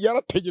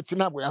yarategetse,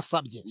 ntabwo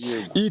yasabye,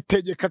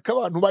 itegeka ko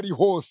abantu bari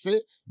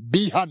hose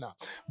bihana.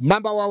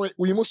 Mama wawe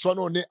uyu munsi wa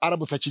none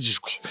aramutse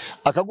akijijwe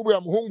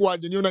akakubwira, muhungu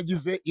wanjye niyo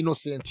nagize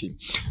Innocent,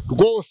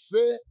 rwose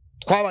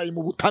twabaye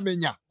mu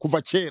butamenya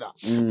kuva kera,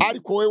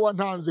 ariko wowe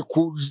wantanze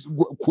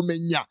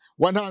kumenya,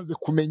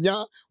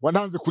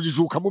 wantanze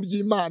kujijuka mu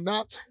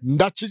by'Imana,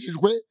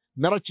 ndakijijwe,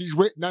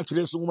 narakijwe,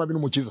 nakiriye Yesu nk'umwami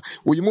n'umukiza.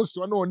 Uyu munsi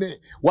wa none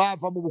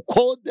wava mu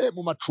bukode,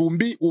 mu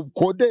macumbi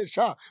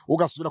ukodesha,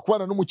 ugasubira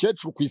kubana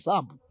n'umukecuru ku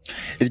isambu.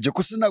 Iryo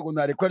kosa ntabwo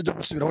narekwa ryo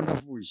gusubiraho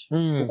navuye,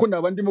 kuko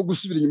naba ndimo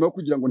gusubira inyuma yo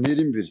kugira ngo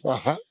ntere imbere.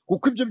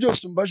 Kuko ibyo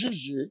byose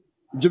umbajije,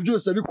 ibyo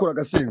byose abikora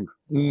agasenga.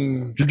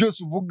 Ibyo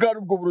byose uvuga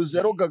ubwo burozi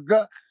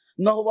yarogaga,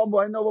 naho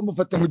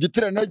bamufata mu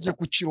giterane yagiye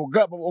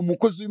kukiroga,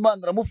 umukozi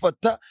w'Imana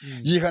aramufata,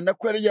 yihana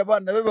ko yari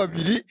abana be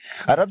babiri,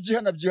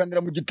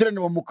 arabyihanira mu giterane,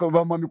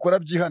 bamamikora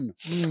byihana.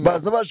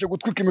 Baza baje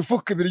gutwika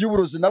imifuka ibiri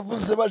y'uburozi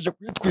navuze, baje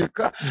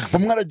kuyitwika,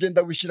 bamwe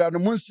aragenda wishyirana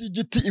munsi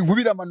y'igiti,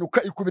 inkuba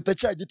iramanuka ikubita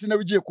cya giti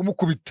nawe igiye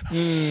kumukubita.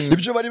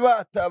 Ibyo bari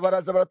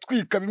baraza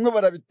baratwika, bimwe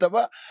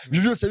barabitaba.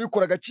 Ibyo byose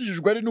bikoraga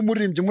akijijwe, ari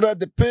n'umuririmbyi muri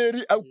ADPR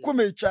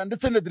ukomeye cyane,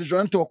 ndetse na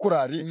dirigeante wa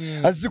korali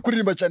azi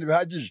kuririmba cyane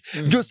bihagije.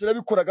 Byose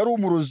yarabikoraga ari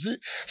umurozi.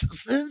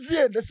 Sinzi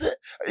ndetse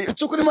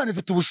cyukuri Imana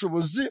ifite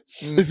ubushobozi,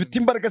 ifite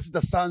imbaraga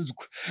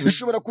zidasanzwe,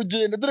 ishobora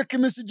kugenda, dore ko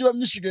iminsi igiye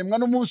bamyishigaye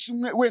mwana umunsi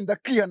umwe wenda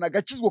akihana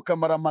agakizwa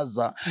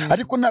kamaramaza,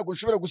 ariko ntago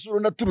nshobora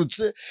gusubira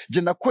naturutse,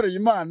 je nakoreye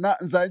Imana,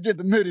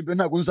 nzagenda ntera imbere,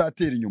 ntago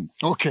nzatera inyuma.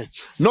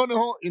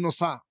 Noneho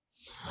Innocent,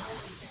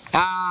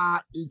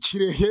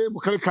 Kirehe, mu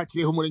karere ka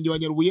Kirehe, umurenge wa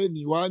Nyarubuye,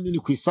 ni iwanyu, ni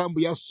ku isambu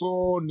ya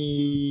so.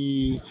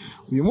 Ni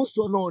uyu munsi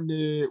wa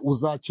none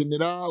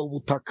uzakenera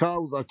ubutaka,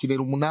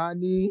 uzakenera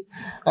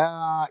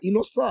 8.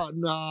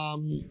 Innocent,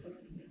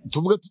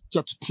 tuvuge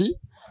tuti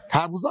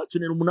ntabwo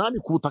uzakenera 8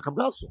 ku butaka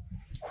bwa so.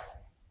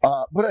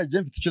 Buriya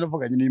je mfite icyo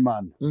navuganye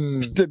n'Imana,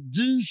 mfite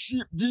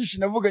byinshi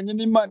navuganye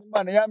n'Imana.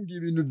 Imana yambwiye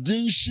ibintu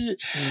byinshi,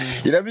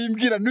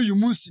 irabimbwira n'uyu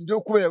munsi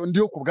ndiho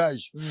ku bwayo.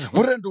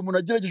 Buriya ndi umuntu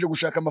agerageje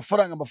gushaka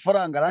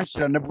amafaranga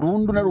aranshirana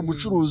burundu, nari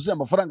umucuruzi,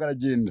 amafaranga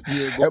aragenda.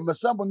 Ayo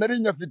masambu nari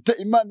nyafite,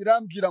 Imana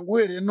irambwira ngo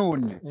uhereye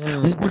none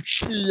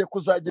nguciye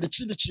kuzagira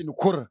ikindi kintu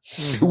ukora,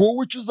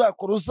 wowe icyo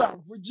uzakora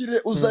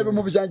uzamvugire, uzabe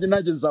mu byanjye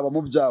nanjye nzaba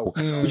mu byawe.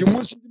 Uyu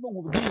munsi ndimo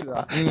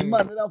nkubwira,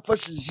 Imana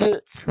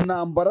iramfashije,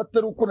 nambara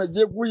atari uko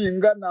nagiye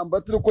guhinga,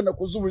 nambara atari uko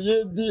nakoze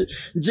ubuyedi,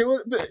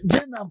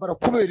 njye nambara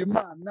kubera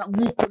Imana,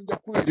 nk'uko njya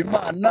kubera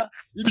Imana,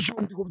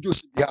 ibyo ndiho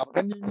byose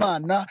bihabwa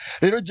n'Imana.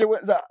 Rero njyewe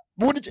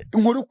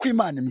inkuru ko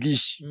Imana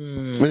imbwishe,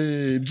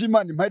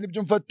 by'Imana impaye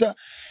nibyo mfata,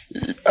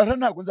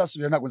 ntabwo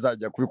nzasubira, ntabwo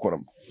nzajya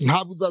kubikoramo.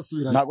 Ntabwo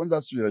uzasubira? Ntabwo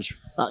nzasubirayo.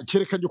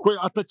 Kereka ko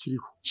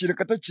atakiriho.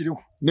 Kereka atakiriho,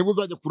 nibwo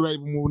uzajya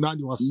kureba mu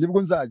 8 wase,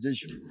 nibwo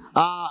nzajyayo.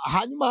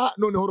 Hanyuma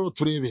noneho rero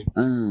turebe,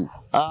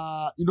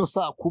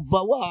 Innocent,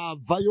 kuva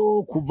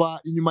wavayo, kuva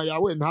inyuma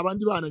yawe nta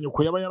bandi bana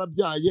nyoko yaba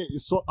yarabyaye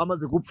iso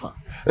amaze gupfa?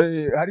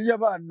 Hariyo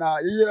abana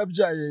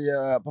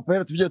yarabyaye, papa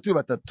yaratubyaye turi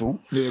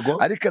 3,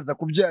 ariko aza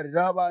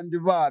kubyarira abandi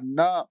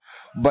bana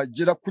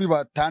bagera kuri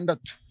 6.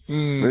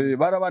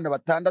 Bari abana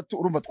 6,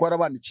 urumva twara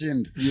abana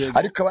 9,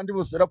 ariko abandi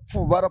bose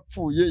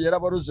barapfuye,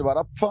 yarabaroze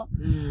barapfa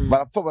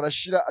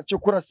barashira. Cyo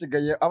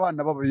kurasigaye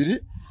abana 2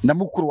 na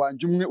mukuru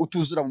wanjye umwe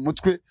utuzura mu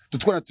mutwe,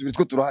 tutwana 2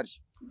 two turahari.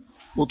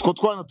 Utwo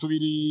twana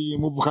 2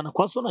 muvukana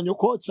kwa so na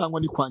nyoko cyangwa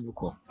ni kwa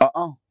nyoko?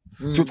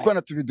 Tutwana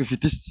 2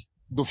 dufite isi.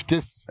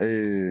 Dufite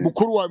se.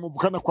 Mukuru wawe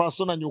muvukana kwa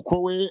so na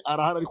nyoko we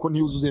arahari, ariko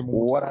ntiyuzuye mu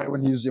mutwe. Warahari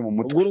ntiyuzuye mu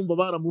mutwe. Urumva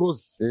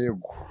baramuroze.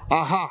 Yego.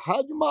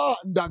 Hanyuma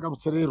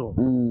ndagarutse rero.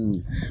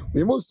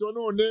 Uyu munsi wa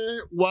none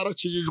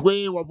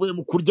warakijijwe, wavuye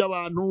mu kurya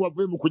abantu,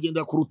 wavuye mu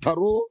kugendera ku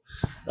rutaro,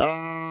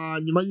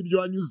 nyuma y'ibyo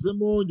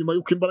wanyuzemo, nyuma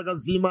y'uko imbaraga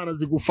z'Imana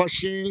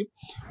zigufashe.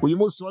 Uyu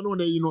munsi wa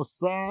none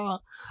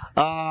Innocent,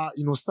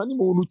 ni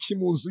muntu ki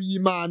mu nzu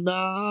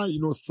y'Imana?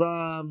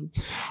 Innocent,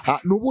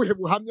 nubuhe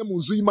buhamya mu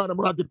nzu y'Imana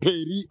muri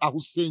ADPR aho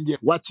usengera?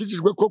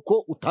 wakijijwe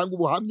koko utanga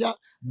ubuhamya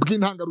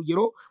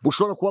bw'intangarugero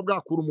bushobora kuba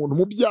bwakura umuntu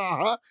mu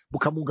byaha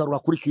bukamugarura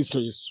kuri Kristo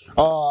Yesu.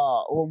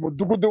 Uwo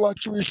mudugudu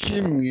wacu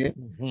wishimwe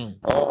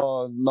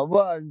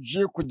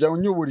nabanje kujya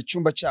nyubura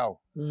icyumba cyawo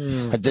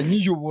hajya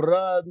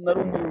nyiyubura nari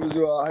umuyobozi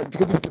wa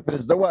dufite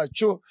perezida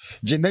wacu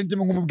je nari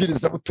ndimo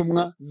nk'umubwiriza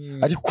butumwa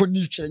ariko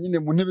nicara nyine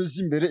mu ntebe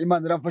z'imbere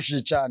Imana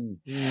iramfashije cyane.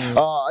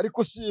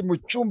 Ariko si mu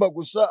cyumba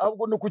gusa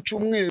ahubwo no ku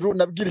cyumweru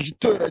nabwirije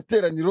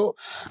iteraniro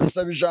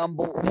nsaba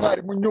ijambo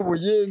umwarimu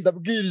nyoboye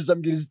ndabwiriza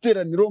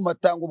iteraniro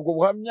matanga ubwo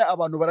buhamya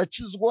abantu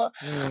barakizwa.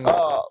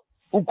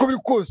 Uko biri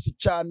kose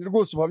cyane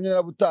rwose ubuhamya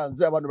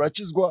narabutanze abantu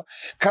barakizwa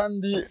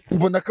kandi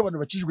mbona ko abantu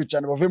bakijwe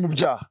cyane bavuye mu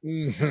byaha.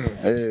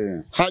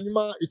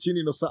 Hanyuma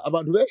ikindi nosa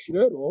abantu benshi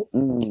rero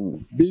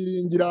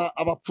biringira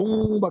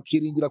abapfumu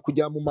bakiringira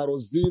kujya mu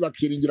marozi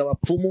bakiringira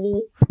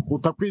abapfumu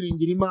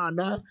utakwiringira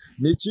Imana.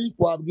 Niki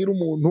wabwira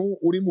umuntu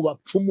uri mu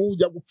bapfumu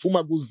ujya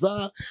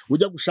gupfumaguza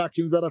ujya gushaka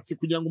inzaratsi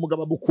kugira ngo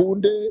umugabo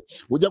abukunde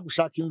ujya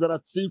gushaka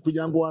inzaratsi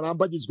kugira ngo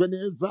warambagizwe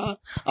neza?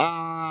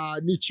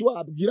 Niki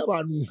wabwira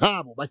abantu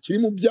nk'abo bakiri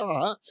mu byaha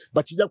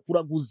bakijya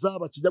kuraguza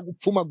bakijya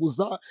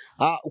gupfumaguza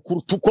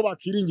ukuruta uko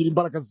bakiringira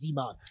imbaraga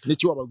z'Imana?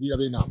 Niki wababwira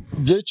bene abo?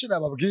 Byinshi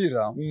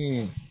nababwira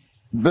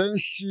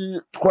benshi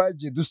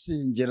twagiye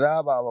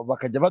dusengera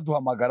bakajya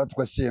baduhamagara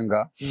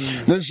tugasenga.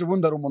 N'ejo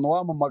bundi hari umuntu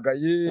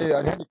wamamagaye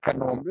ari i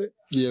Kanombe,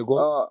 yego,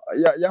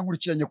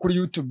 yankurikiranye kuri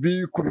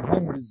YouTube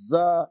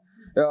kubihumuriza,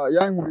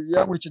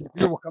 yankurikiranye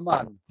kuyoboka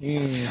Imana,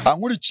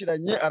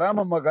 ankurikiranye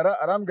arampamagara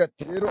arambwira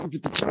ati rero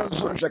mfite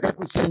ikibazo nshaka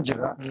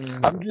kusengera,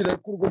 ambwira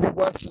ko urwo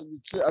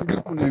rwasenyutse, ambwira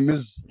ukuntu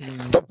bimeze.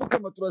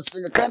 Ndapfukama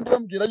turasenga kandi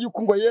bambwira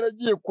yuko ngo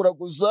yaragiye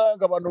kuraguza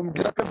ngo abantu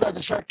bambwira ko azajya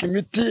ashaka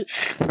imiti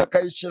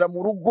ngakayishyira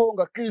mu rugo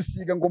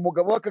ngakisiga ngo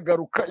umugabo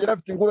akagaruka yari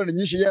afite ingorane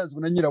nyinshi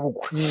yanzwe na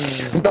nyirabukwe.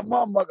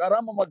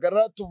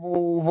 Arampamagara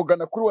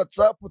tuvugana kuri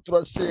WhatsApp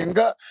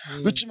turasenga,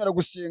 dukimera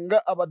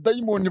gusenga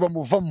abadayimoni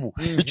bamuvamo.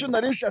 Icyo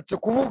nari nshatse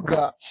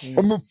kuvuga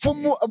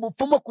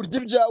umupfumu kurya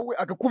ibyawe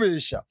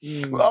akakubeshya.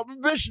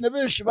 Benshi na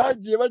benshi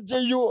bagiye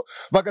bajyayo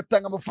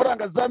bagatanga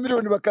amafaranga za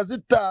miliyoni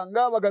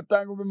bakazitanga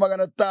bagatanga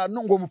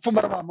 500 ngo umupfumu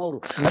araba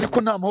amahoro,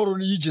 ariko nta mahoro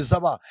niyigeze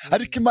aba.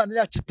 Ariko Imana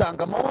yacu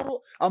itanga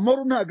amahoro,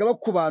 amahoro ntago aba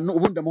ku bantu,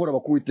 ubundi amahoro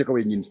bakuwiteka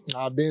wenyine.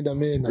 Amen,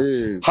 amen.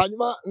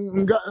 Hanyuma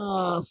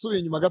subiye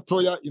inyuma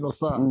gatoya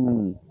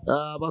Innocent,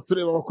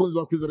 batureba abakozi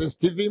ba Kwizera Yesu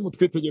TV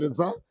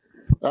mutwitegereza.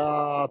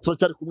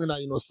 Turacyari kumwe na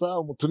Innocent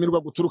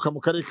umutumirwa guturuka mu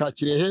karere ka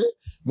Kirehe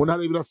mu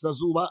ntara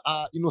y'Iburasirazuba.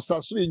 Innocent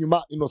asubiye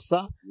inyuma,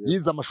 Innocent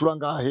yize amashuri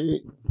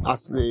angahe?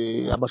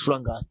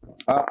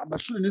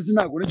 Amashuri nizi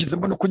ntago nigize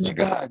mbona uko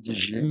nyiga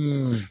hagije.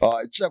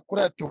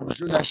 Icyakora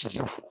yatubuje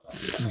nashizeho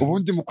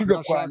ubundi mu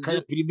kwiga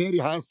kwanjye primaire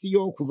hasi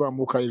yo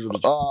kuzamuka hejuru,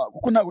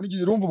 kuko ntago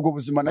nigize urumva ubwo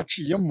buzima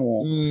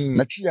naciyemo.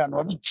 Naciye ahantu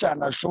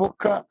habicana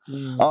hashoboka.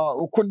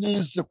 Uko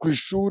nize ku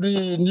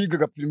ishuri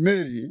nigaga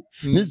primaire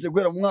nize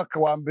guhera mu mwaka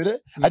wa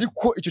mbere,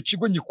 ariko icyo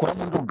kigo nyikora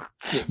mu nduga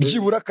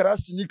byibura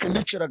karasi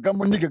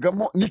nicaragamo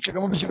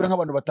nicagamo byibura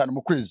nk'abantu 5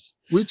 mu kwezi.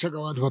 Wicaga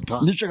abantu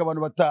 5? Nicaga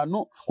abantu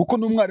 5 kuko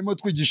n'umwarimu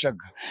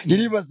twigishaga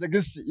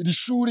yiribazaga se iri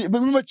shuri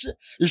muri make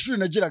ishuri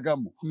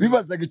nagiragamo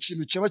bibazaga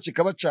ikintu cyaba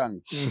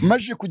kikabacanga.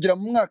 Maje kugira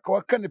mu mwaka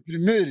wa 4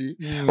 primaire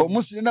uwo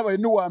munsi nabaye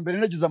n'uwa mbere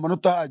nagize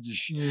amanota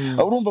ahagije.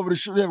 Urumva buri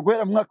shuri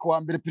guhera mu mwaka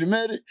wa mbere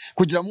primaire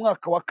kugira mu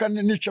mwaka wa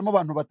 4 nicamo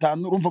abantu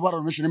 5, urumva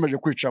baranumeshe nimaje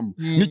kwicamo.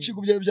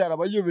 N'ikigo byabe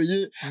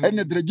byarabayobeye, ari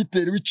na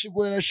diregiteri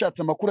w'ikigo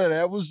yarashatse amakuru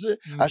yarayabuze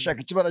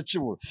ashaka ikibara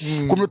kibura.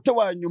 Ku munota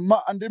wa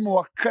nyuma andi mu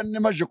wa 4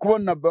 maje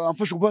kubona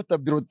bamfashe kubata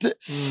birote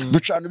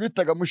ducana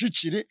bitaga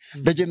mushikiri,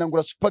 ndagenda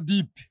ngura super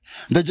deep,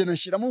 ndagenda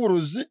nshyiramo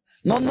uburozi.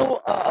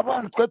 Noneho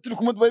abantu twari turi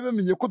kumwe bari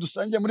bamenye ko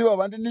dusangiye muri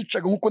babandi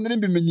nicaga nkuko nari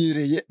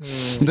mbimenyereye,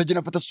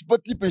 ndagenda mfata super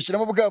deep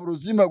nshyiramo bwa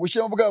burozi,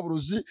 magushyiramo bwa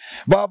burozi,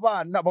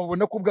 babana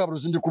babona ko bwa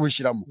burozi ndi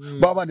kubishyiramo.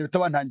 Babana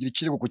bitabantangira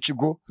ikirego ku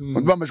kigo,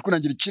 bamaje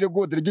kunangira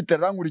ikirego,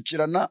 diregiteri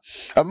arankurikirana,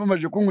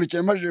 abamaje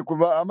kunkurikirana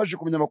amaje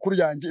kumenya amakuru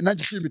yanjye,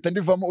 nanjye ishuri mpita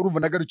ndivamo. Urumva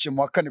nagarukiye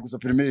mu wa 4 gusa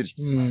primaire.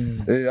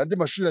 Andi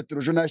mashuri ya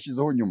teoloji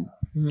nashyizeho nyuma.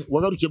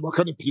 Wagarukiye mu wa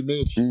 4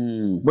 primaire.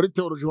 Muri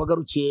teoloji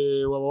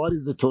wagarukiye, waba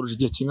warize teoloji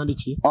igihe kingana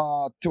iki?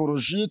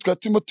 Teoloji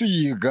twatimo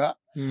tuyiga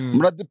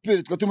muri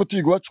ADPR, twatimo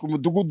tuyiga wacu ku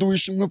mudugudu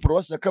wishimwe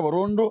province ya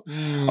Kabarondo.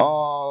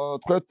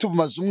 Twari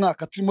tumaze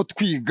umwaka turimo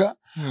twiga,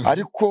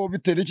 ariko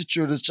bitera iki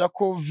cyorezo cya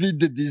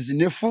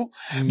COVID-19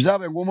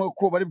 byabaye ngombwa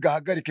ko bari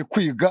bwahagarike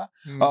kwiga,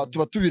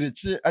 tuba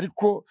tubiretse.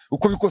 Ariko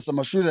uko bikose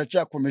amashuri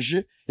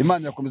aracyakomeje,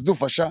 Imana irakomeza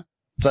dufasha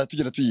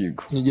tugera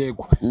tuyiga.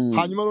 Yego.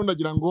 Hanyuma rero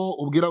ndagira ngo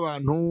ubwira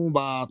abantu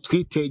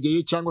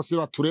batwitegeye cyangwa se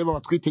batureba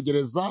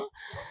batwitegereza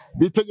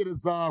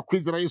bitegereza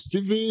Kwizera Yesu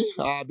TV.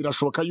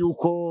 Birashoboka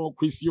yuko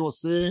ku isi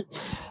yose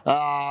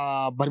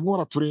barimo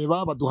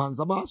baratureba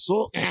baduhanze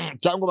amaso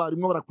cyangwa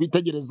barimo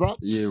barakwitegereza.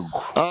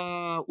 Yego.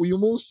 Uyu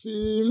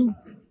munsi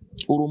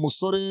uri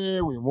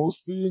umusore, uyu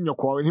munsi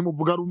nyoko wawe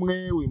ntimuvuga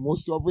rumwe, uyu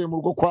munsi wavuye mu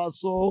rugo kwa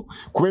so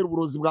kubera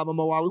uburozi bwa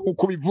mama wawe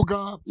nk'uko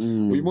bivuga.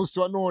 Uyu munsi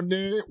wa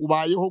none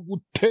ubayeho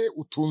gute?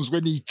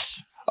 Utunzwe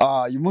n'iki?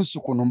 Uyu munsi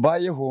ukuntu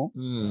mbayeho,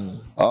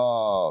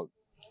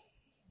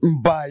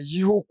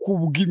 mbayeho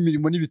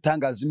kubw'imirimo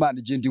n'ibitangaza Imana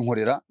igenda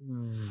inkorera.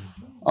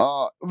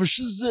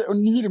 Bushize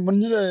nkiri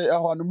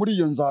ahantu muri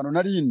iyo nzu ahantu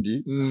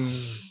narindi,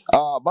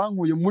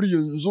 bankuye muri iyo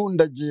nzu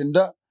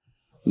ndagenda,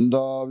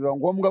 biba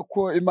ngombwa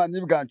ko Imana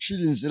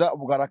ibwancira inzira.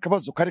 Ubwo hari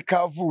akabazo kari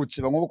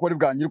kavutse, bamwe ko bari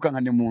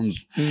bwanyirukankane mu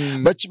nzu.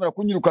 Bakimara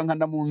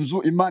kunyirukankana mu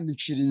nzu, Imana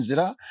incira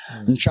inzira,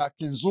 nshaka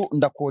inzu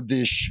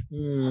ndakodesha.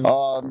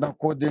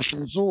 Ndakodesha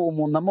inzu,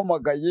 umuntu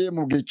amamagaye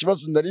mubwiye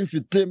ikibazo nari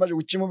mfite, maze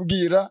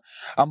gukimubwira,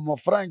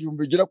 amafaranga 1000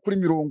 bigera kuri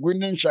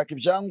 40, nshaka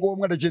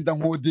ibyangombwa, ndagenda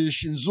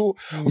nkodesha inzu.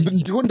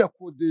 Ndiho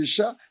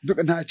ndakodesha,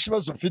 nta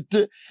kibazo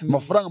mfite,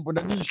 amafaranga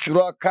mbona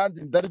nishyura,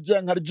 kandi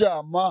ndarya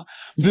nkaryama,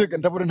 mbega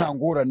ndabure nta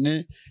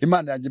ngorane.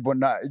 Imana yanjye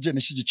mbona igenda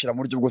ishyigikira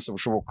mu buryo bwose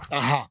bushoboka.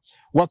 Aha,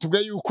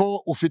 watubwiye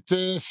yuko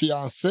ufite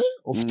fiance,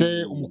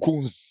 ufite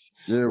umukunzi.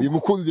 Uyu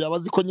mukunzi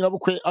yabazi ko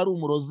nyirabukwe ari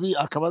umurozi,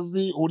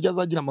 akabazi uburyo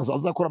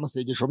azakora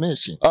amasengesho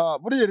menshi.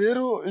 Buriya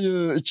rero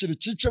ikintu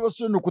cyica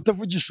abasore ni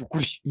ukutavugisha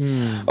ukuri.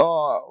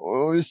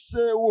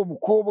 Ese uwo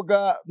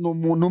mukobwa ni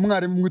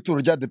umwarimu mu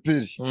itorero rya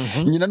Dupite.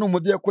 Nyina ni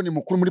umudiyakoni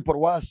mukuru muri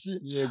paruwasi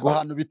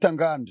ahantu bita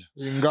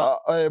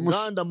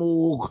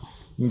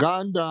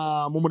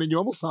Nganda mu murenge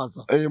wa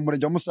Musaza.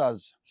 Murenge wa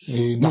Musaza.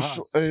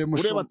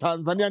 Ureba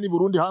Tanzania ni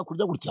Burundi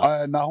hakurya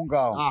gutya. Naho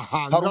ngaho.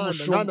 Hari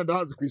umushumba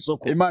ndahazi ku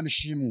isoko. Imana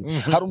ishimwe.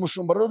 Hari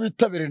umushumba rero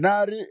bita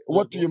Bernard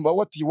watuye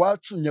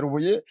iwacu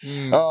Nyarubuye.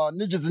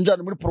 Nigeze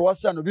njyana muri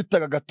paruwasi hano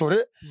bitaga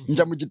Gatore,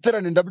 njya mu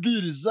giterane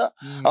ndabwiriza.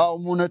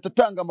 Umuntu ahita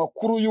atanga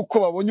amakuru yuko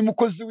babonye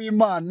umukozi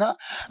w'Imana,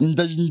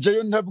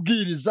 njyeyo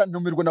ndabwiriza,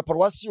 ntumirwa na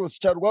paruwasi yose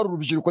cyarwara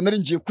urubyiruko nari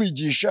ngiye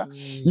kwigisha,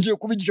 ngiye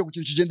kubigisha ku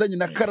kintu kigendanye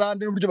na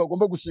karande n'uburyo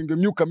bagomba gusenga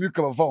imyuka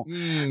bavaho.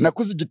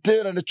 Nakuze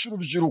igiterane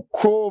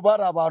cy'urubyiruko,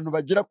 bari abantu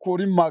bagera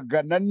kuri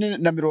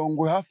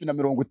 450 hafi na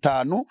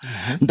 50.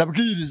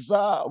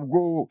 Ndabwiriza,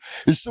 ubwo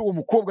ese uwo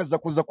mukobwa aza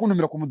kuza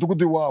kuntumira ku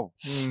mudugudu iwabo.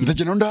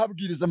 Ndagenda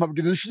ndahabwiriza,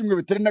 amabwiriza inshuro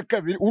bitari na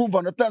kabiri.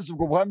 Urumva natanze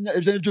ubwo buhamya,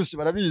 ibyo byose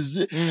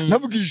barabizi.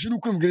 Nabwirije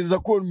n'ukuri mubwiriza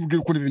ko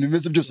mubwira ukuntu ibintu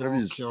bimeze byose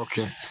arabizi.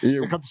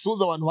 Reka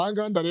dusuhuze abantu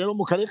banganda rero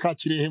mu karere ka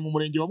Kirehe mu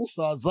murenge wa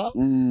Musaza,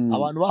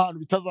 abantu bahantu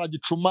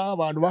bitazagicuma,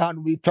 abantu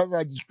bahantu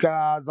bitazagike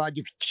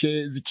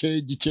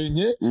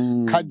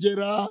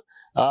Kagera,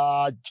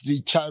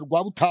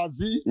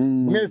 Rwabutazi,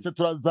 mwese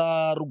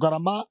turaza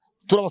Rugarama,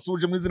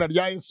 turabasuje mu izina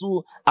rya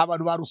Yesu.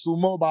 Abantu ba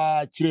Rusumo,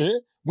 ba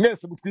Kirehe,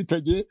 mwese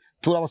mutwitege,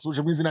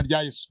 turabasuje mu izina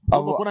rya Yesu.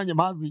 Abo ko nanjye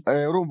mpazi,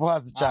 urumva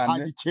hazi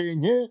cyane.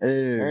 Gikenke,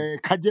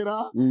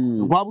 Kagera,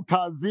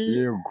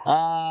 Rwabutazi,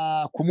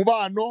 ku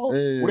Mubano,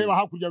 ureba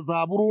hakurya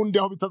za Burundi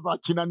aho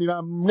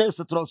bitazakinanira,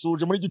 mwese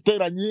turabasuje muri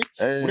giteranyi.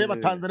 Ureba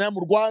Tanzania mu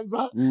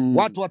Rwanza,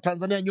 watu wa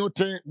Tanzania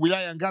nyote,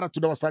 wilaya Ngara,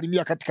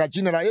 tunawasalimia katika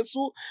jina la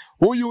Yesu.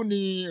 Huyu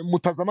ni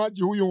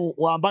mtazamaji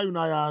huyu ambaye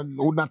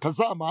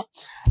unatazama,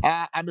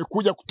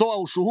 amekuja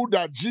kutoa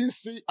ushuhuda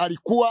jinsi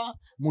alikuwa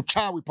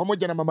mchawi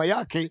pamoja na mama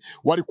yake,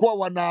 walikuwa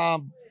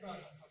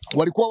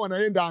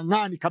wanaenda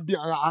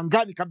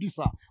angani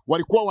kabisa,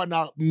 walikuwa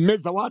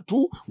wanameza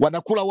watu,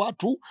 wanakula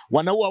watu,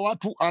 wanaua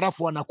watu,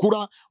 alafu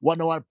wanakula,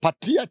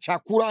 wanawapatia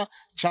chakula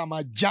cha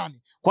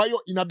majani. Kwa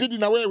hiyo inabidi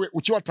na wewe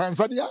ukiwa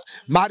Tanzania,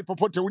 mahali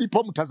popote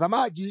ulipo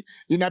mtazamaji,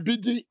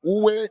 inabidi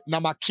uwe na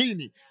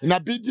makini,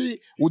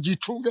 inabidi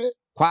ujichunge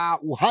kwa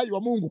uhai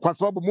wa Mungu, kwa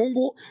sababu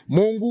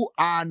Mungu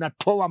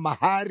anatoa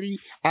mahari,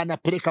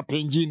 anapeleka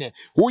pengine.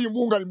 Huyu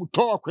Mungu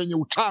alimtoa kwenye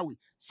uchawi,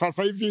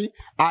 sasa hivi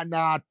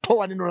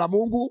anatoa neno la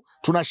Mungu,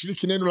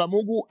 tunashiriki neno la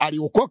Mungu,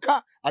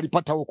 aliokoka,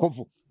 alipata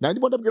wokovu. Na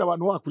ndimo ndabwira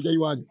abantu wakurya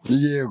iwanyu.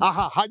 Yego.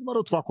 Hanyuma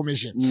rero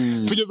twakomeje.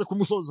 Tugeze ku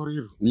musozo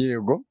rero.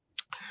 Yego.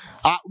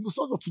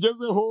 Umusozo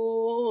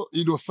tugezeho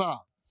Inosa.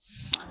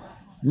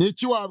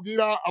 Niki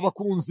wabwira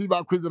abakunzi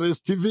ba Kwizera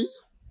Yesu TV?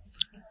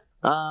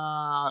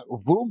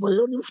 Urumva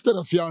rero niba ufite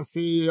na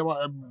fiance,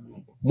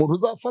 umuntu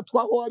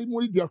uzafatwa aho ari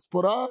muri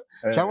diaspora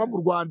cyangwa mu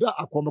Rwanda,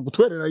 agomba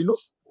gutwerera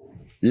Inosa.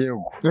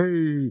 Yego.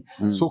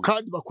 So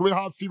kandi bakube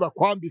hafi,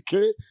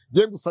 bakwambike.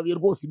 Ngiye ngusabiye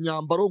rwose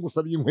imyambaro,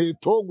 ngusabiye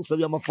inkweto,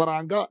 ngusabiye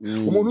amafaranga.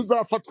 Umuntu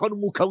uzafatwa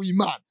n'umwuka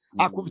w'Imana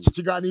akumva iki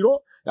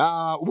kiganiro,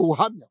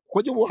 ubuhamya,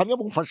 kuko cyo ubuhamya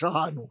bugufasha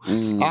ahantu.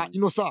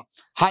 Inosa,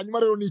 hanyuma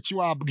rero niki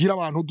wabwira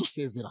abantu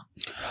dusezera?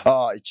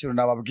 Ikintu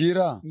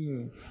nababwira,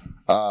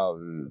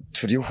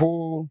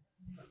 turiho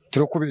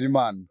kubera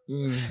Imana,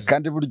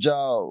 kandi burya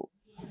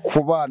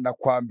kubana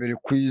kwa mbere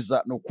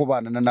kwiza no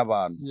kubanana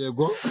n'abantu.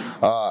 Yego.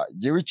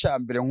 Yewe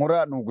icyambere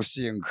nkora ni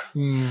ugusenga,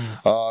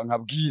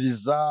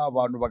 nkabwiriza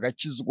abantu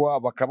bagakizwa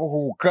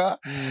bakabuhuka.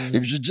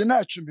 Ibyo je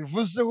ntacyo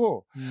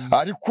mbivuzeho,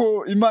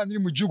 ariko Imana iri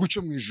mu gihugu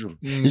cyo mu ijuru,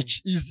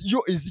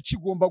 iyo izi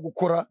ikigomba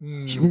gukora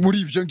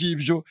muri ibyo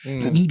ngibyo,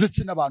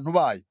 ndetse n'abantu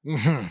bayo.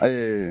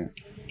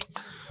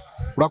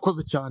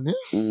 Urakoze cyane.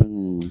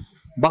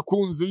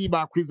 Bakunzi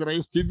ba Kwizera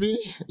Yesu TV,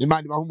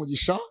 Imana ibaha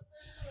umugisha.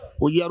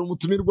 Uyu yari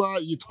umutumirwa,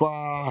 yitwa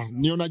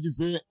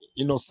Niyonagize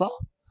Inosa.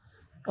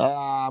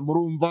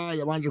 murumva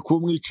yabanje kuba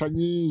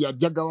umwicanyi,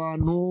 yaryaga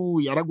abantu,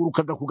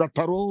 yaragurukaga ku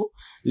gataro.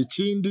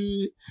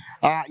 Ikindi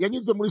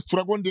yanyuze muri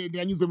struggle ndende,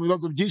 yanyuze mu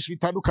bibazo byinshi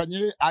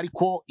bitandukanye,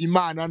 ariko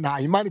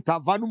Imana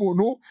itavana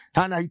umuntu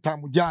nta naho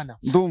itamujyana.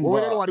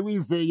 Wowe rero wari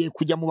wizeye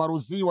kujya mu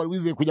barozi, wari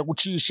wizeye kujya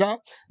gucisha,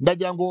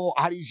 ndagira ngo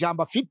hari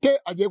ijambo afite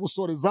agiye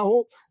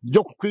gusorezaho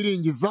ryo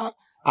kukwiringiza.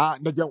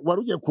 Ndagira ngo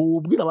wari ugiye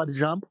kubwira abantu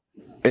ijambo.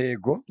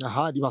 Ego.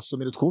 Aha,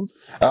 ribasomere twumve.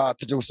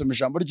 Tujye gusoma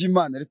ijambo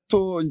ry'Imana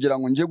rito ngira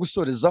ngo ngiye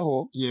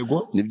gusorezaho.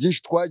 Yego. Ni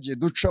byinshi twagiye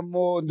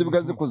ducamo,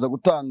 ndibwaze kuza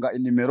gutanga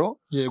inimero.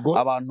 Yego.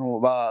 Abantu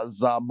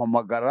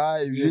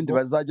bazampamagara, ibindi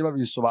bazajya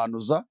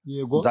babisobanuza.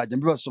 Yego. Nzajya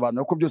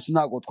mbibasobanura ko byose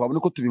ntago twabona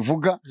ko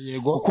tubivuga.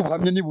 Yego. Kuko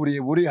ubuhamya ni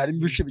burebure, harimo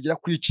ibice bigera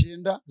ku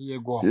 9.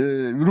 Yego.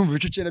 Birumva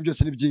ibice 9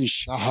 byose ni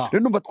byinshi.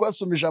 Rero numva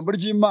twasoma ijambo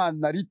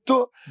ry'Imana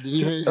rito,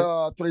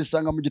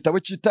 turayisanga mu gitabo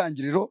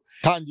cy'itangiriro.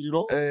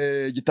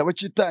 Igitabo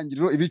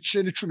cy'itangiriro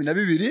ibice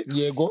 12.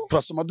 Yego.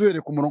 Turasoma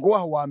duhereye ku murongo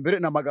waho wa mbere,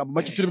 n'amagambo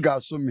make turi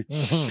bwasome.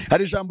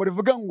 Hari ijambo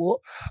rivuga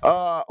ngo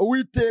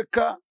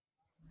Uwiteka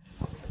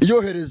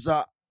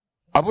yohereza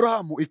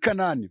Aburahamu i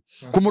Kanani.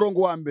 Ku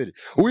murongo wa mbere,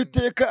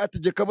 Uwiteka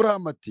ategeka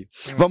Aburahamu ati,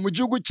 va mu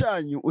gihugu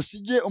cyanyu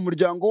usige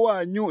umuryango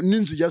wanyu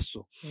n'inzu ya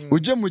so,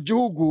 ujye mu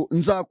gihugu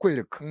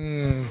nzakwereka.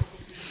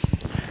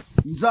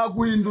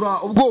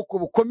 Nzaguhindura ubwoko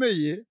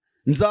bukomeye,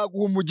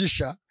 nzaguha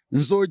umugisha,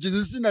 nzogeza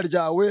izina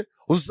ryawe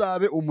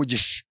uzabe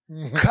umugisha.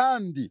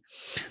 Kandi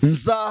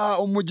nzaha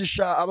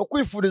umugisha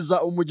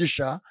abakwifuriza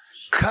umugisha,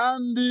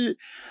 kandi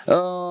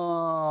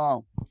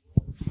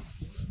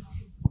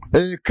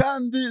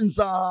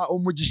nzaha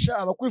umugisha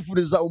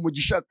abakwifuriza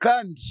umugisha,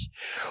 kandi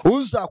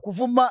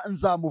uzakuvuma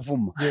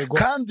nzamuvuma.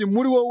 Kandi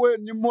muri wowe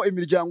nimo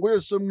imiryango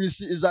yose yo mu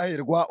isi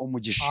izaherwa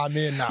umugisha.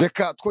 Amen.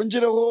 Reka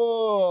twongereho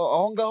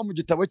aho ngaho mu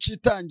gitabo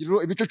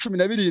cy'itangiriro ibice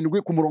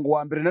 17 ku murongo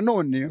wa mbere.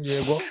 Nanone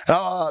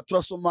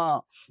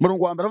turasoma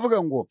murongo wa mbere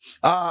avuga ngo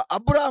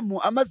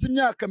Aburahamu amaze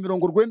imyaka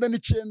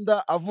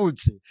 99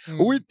 avutse,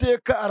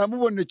 Uwiteka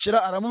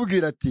aramubonekera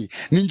aramubwira ati,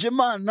 ni nje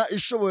Mana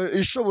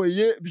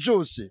ishoboye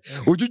byose,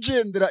 ujye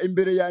ugendera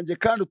imbere yanjye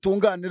kandi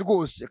utungane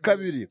rwose.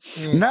 Kabiri,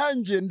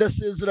 nanjye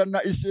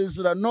ndasezerana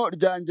isezerano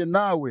ryanjye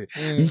nawe,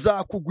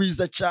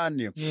 nzakugwiza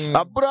cyane.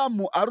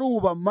 Aburahamu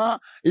arubama,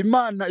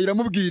 Imana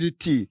iramubwira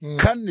iti,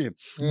 kane,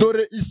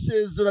 dore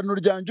isezerano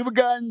ryanjye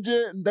ubwanjye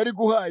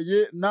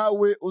ndariguhaye,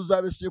 nawe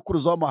uzabe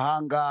sekuruza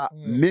w'amahanga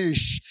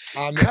menshi.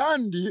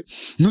 Kandi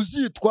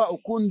ntuzitwa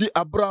ukundi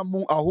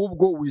Aburahamu,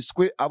 ahubwo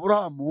wiswe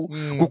Aburahamu,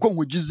 kuko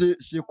nkugize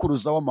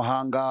sekuruza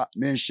w'amahanga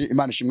menshi.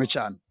 Imana ishimwe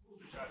cyane.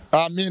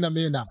 Amen,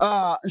 amen.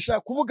 Nshaka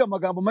kuvuga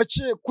amagambo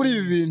make kuri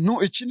ibi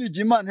bintu. Iki ni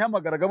igihe Imana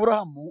ihamagaraga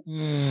Aburahamu.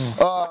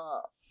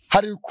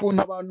 Hari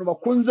ukuntu abantu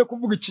bakunze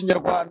kuvuga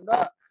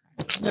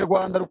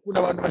Ikinyarwanda ukuntu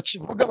abantu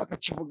bakivuga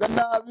bakakivuga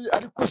nabi,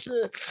 ariko se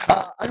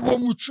ari wo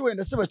muco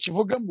wenda se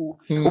bakivugamo.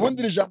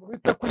 Ubundi iri jambo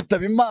bita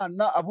kwitaba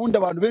Imana, abundi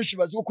abantu benshi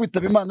bazi ko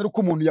kwitaba Imana ari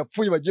uko umuntu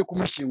yapfuye bagiye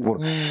kumushyingura,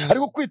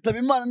 ariko kwitaba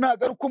Imana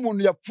ntabwo ari uko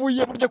umuntu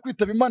yapfuye. Burya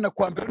kwitaba Imana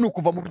kwa mbere ni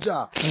ukuva mu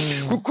byaha.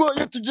 Kuko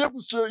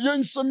iyo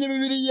nsomye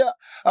Bibiliya,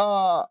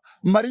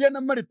 Mariya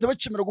na Marita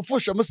bakimara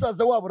gupfusha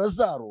musaza wabo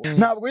Lazaro,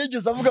 ntabwo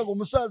yigeze avuga ngo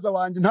musaza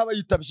wanjye ntaba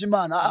yitabye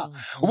Imana.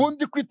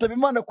 Ubundi kwitaba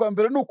Imana kwa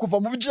mbere ni ukuva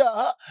mu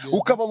byaha,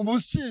 ukava mu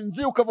businzi,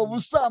 ukava mu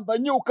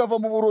busambanyi, ukava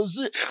mu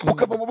burozi,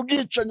 ukava mu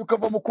bwicanyi,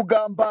 ukava mu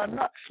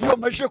kugambana. Iyo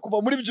amaje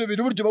kuva muri ibyo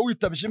bintu buryo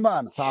bawitabye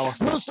Imana.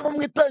 Nusoma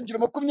mu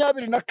itangiriro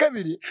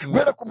 22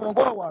 guhera ku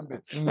murongo wa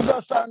mbere,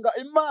 uzasanga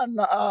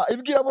Imana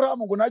ibwira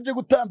Aburahamu ngo najye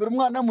gutambira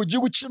umwana mu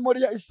gihugu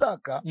cy'Imoriya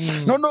Isaka.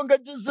 Noneho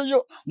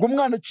ngagezeyo ngo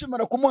umwana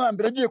akimara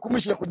kumuhambira agiye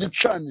kumushyira ku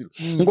gicaniro,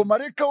 ngo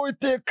marayika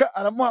w'Uwiteka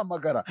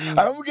aramuhamagara,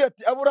 aramubwira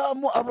ati,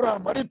 Aburahamu,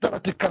 Aburahamu. Aritaba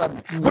ati,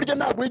 karame. Burya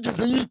ntabwo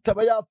yigeze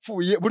yitaba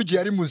yapfuye, burya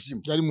yari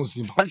muzima.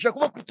 Anshaka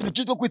kuba ikintu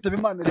cyitwa kwitaba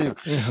Imana rero.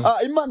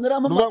 Imana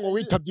yarampamagaye. Ngo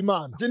witabye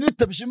Imana. Je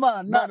nitabye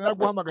Imana. Imana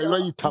yaraguhamagaye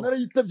urayitaba.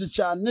 Narayitabye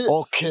cyane.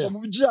 Mu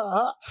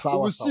byaha,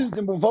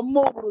 ubusinzi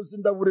mbuvamo, uburozi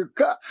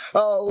ndabureka,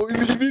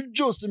 ibi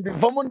byose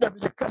mbivamo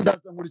ndabireka,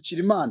 ndaza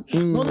nkurikira Imana.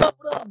 None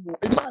Aburahamu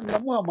Imana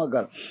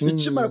iramuhamagara.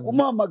 Ikimara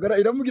kumuhamagara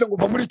iramubwira ngo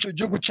va muri icyo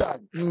gihugu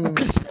cyanyu.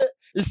 Kuko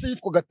isi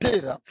yitwaga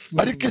Tera,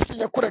 ariko isi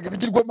yakoraga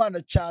ibigirwamana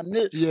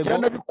cyane,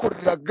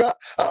 yaranabikoreraga,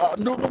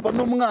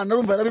 n'umwana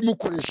urumva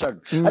yarabimukoreshaga.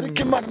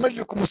 Ariko Imana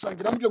imaze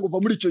kumusangira iramubwira ngo va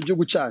muri icyo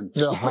gihugu cyanyu.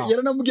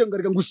 Yaranamubwiye ngo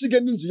reka ngusige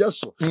n'inzu ya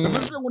so.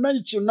 Bivuze ngo nanjye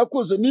ikintu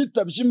nakoze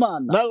nitabye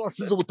Imana. Nawe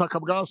wasize ubutaka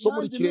bwa so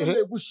muri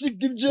Kirehe,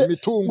 gusiga ibye,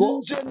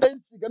 imitungo,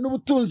 ndayisiga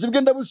n'ubutunzi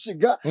bwe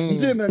ndabusiga,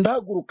 ndemera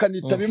ndahaguruka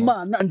nitaba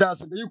Imana,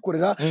 ndaza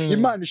ndayikorera.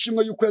 Imana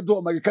ishimwe yuko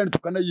yaduhamagaye kandi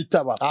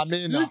tukanayitaba.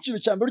 Amen. Ikintu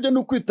cya mbere uryo ni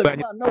ukwitaba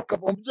Imana,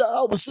 ukava mu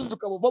byaha, ubusinzi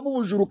ukabuvamo,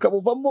 ubujuru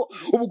ukabuvamo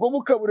ubugome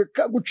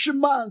ukabureka guca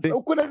imanza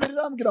uko nabiri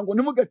rambwira ngo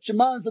ntimugace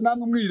imanza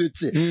namwe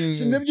mwiretse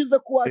si byiza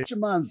ko waca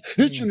imanza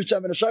ikintu cya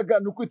mbere ashaka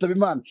ni ukwitaba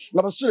Imana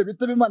abasore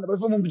bitaba Imana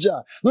bava mu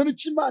byaha none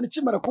Imana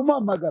ikimara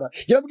kumuhamagara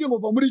yarabwiye ngo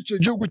va muri icyo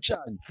gihugu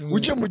cyanyu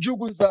uje mu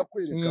gihugu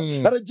nzakwereka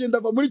aragenda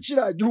ava muri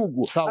kiriya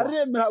gihugu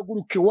aremera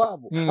haguruke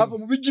wabo ava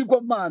mu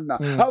bigirwamana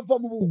ava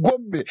mu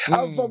bugome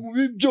ava mu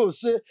bibi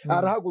byose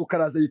arahaguruka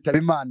araza yitaba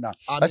Imana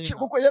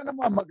kuko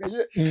yaranamuhamagaye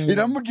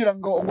iramubwira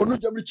ngo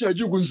nujya muri kiriya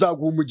gihugu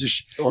nzaguha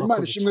umugisha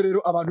Imana ishimwe rero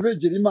abantu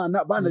begera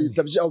Imana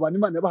banayitabye abo bantu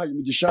Imana yabahaye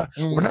umugisha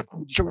ubona ko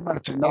umugisha w'Imana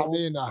turi nawo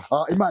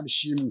Imana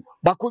ishimwe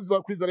bakozi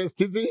ba Kwizera Yesu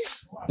TV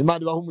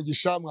Imana ibaha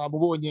umugisha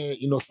mwamubonye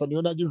Innocent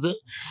niyo nagize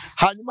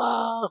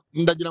hanyuma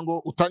ndagira ngo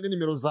utange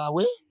nimero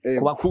zawe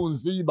ku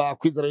bakunzi ba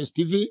Kwizera Yesu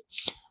TV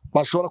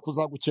bashobora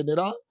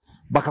kuzagukenera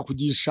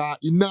bakakugisha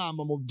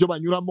inama mu byo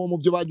banyuramo mu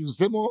byo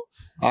banyuzemo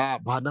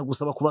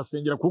banagusaba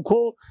kubasengera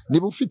kuko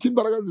niba ufite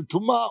imbaraga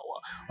zituma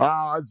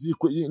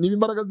niba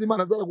imbaraga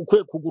z'Imana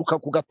zaragukwiye kuguruka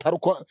ku gataro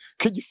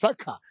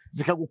k'igisaka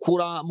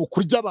zikagukura mu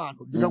kurya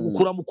abantu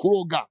zikagukura mu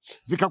kuroga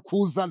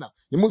zikakuzana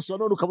umunsi wa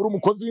none ukaba uri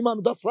umukozi w'Imana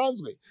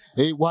udasanzwe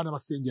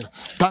wanabasengera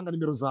tanga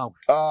nimero zawe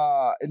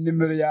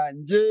nimero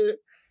yanjye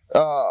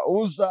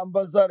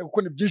uzambaza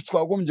kuko ni byinshi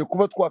twagombye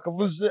kuba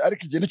twakavuze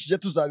ariko igihe nikijya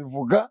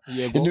tuzabivuga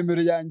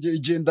inimero yanjye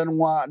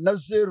igendanwa na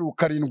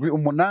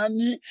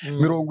 078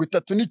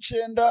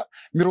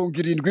 39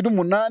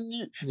 78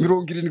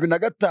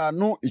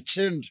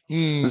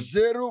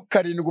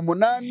 75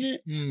 9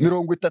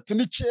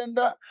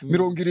 078 39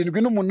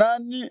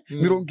 78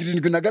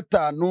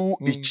 75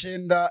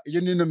 9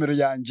 iyo ni nimero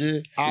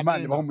yanjye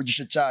Imana ibaho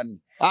umugisha cyane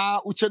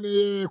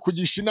ukeneye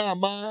kugisha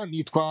inama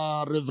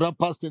nitwa Reverend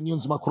Pastor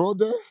Niyonzima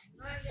Claude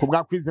ku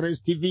bwa Kwizera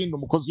Yesu TV ndi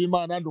umukozi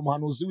w'Imana ndi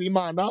umuhanuzi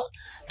w'Imana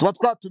tuba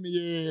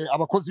twatumiye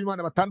abakozi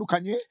b'Imana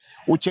batandukanye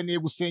ukeneye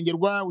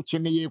gusengerwa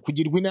ukeneye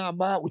kugirwa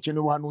inama ukeneye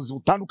ubuhanuzi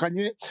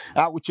butandukanye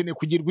ukeneye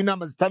kugirwa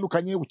inama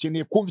zitandukanye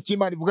ukeneye kumva icyo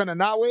Imana ivugana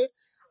nawe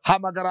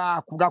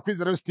hamagara ku bwa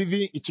Kwizera Yesu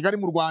TV i Kigali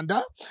mu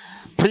Rwanda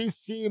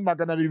Prisi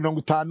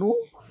 250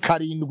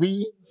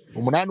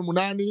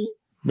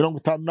 7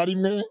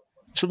 88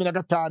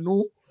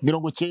 51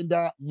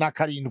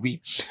 15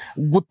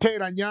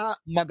 guteranya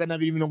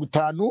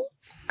 250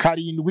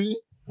 7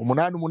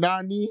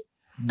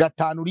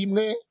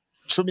 88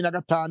 51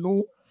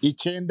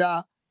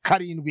 15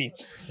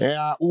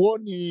 9 uwo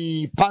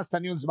ni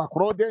Pastor Niyonzima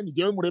Claude ni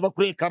jewe mureba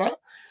kuri ekara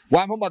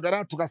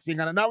wampamagara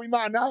tugasengana nawe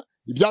Imana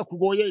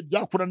ibyakugoye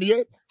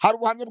ibyakuraniye hari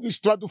ubuhamya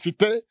bwinshi tuba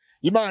dufite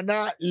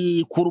Imana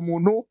ikura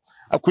umuntu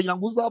kugira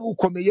ngo uzabe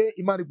ukomeye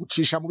Imana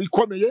igucisha mu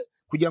bikomeye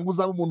kugira ngo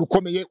uzabe umuntu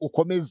ukomeye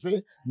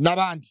ukomeze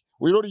nabandi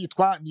wiro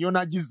yitwa niyo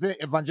nagize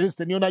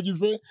evangeliste niyo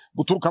nagize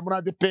guturuka muri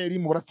ADPR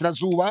mu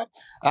burasirazuba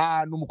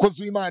ni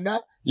umukozi w'Imana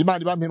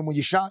Imana ibampera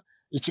umugisha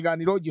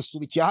ikiganiro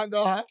gisubikiye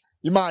ahangaha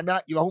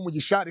Imana ibaha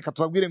umugisha reka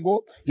tubabwire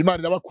ngo Imana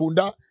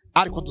irabakunda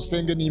ariko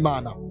dusenge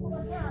n'Imana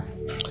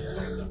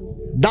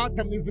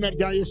Data mu izina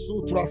rya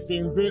Yesu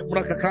turasenze muri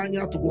aka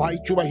kanya tuguhaye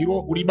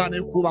icyubahiro uri Imana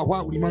yo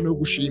kubahwa uri Imana yo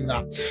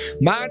gushimwa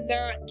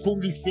Mana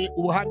twumvise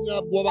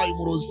ubuhamya bw'abaye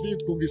umurozi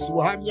twumvise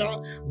ubuhamya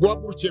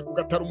bwagurukiye ku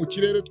gataro mu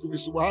kirere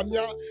twumvise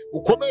ubuhamya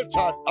bukomeye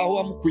cyane aho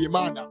wamukuye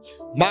Mana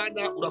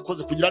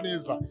urakoze kugira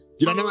neza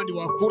gira n'abandi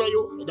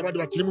wakurayo n'abandi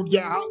bakiri mu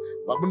byaha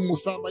bari mu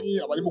musambanyi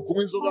abari mu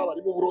kunywa inzoga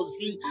bari mu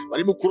burozi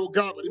bari mu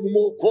kuroga bari mu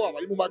moko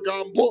abari mu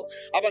magambo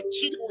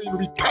abakiri mu bintu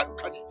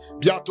bitandukanye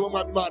byatuma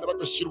Mwami Imana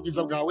badashira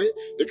ubwiza bwawe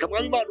reka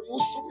Mwami Imana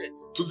umunsi umwe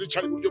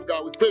tuzicare mu buryo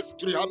bwawe twese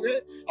turi hamwe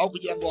aho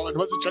kugira ngo abantu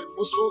bazicare mu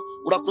muso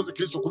urakoze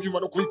Kristo kubyumva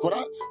no kubikora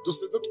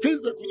dusenze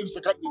twize kubyumvise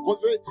kandi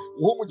bikoze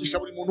uho umugisha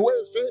buri muntu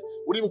wese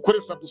uri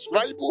bukore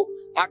subscribe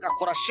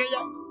agakora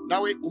share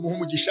nawe umuha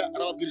umugisha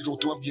arababwirije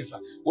ubutumwa bwiza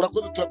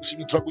urakoze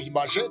turagushimye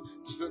turaguhimbaje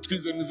dusenze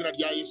twize mu izina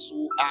rya Yesu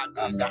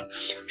amen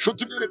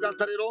shuti mwene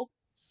data rero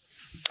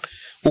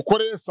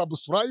ukore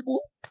subscribe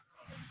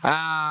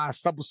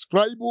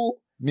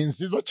ni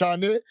nziza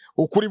cyane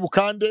ukuri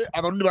bukande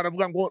abarundi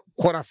baravuga ngo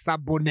kora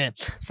sabone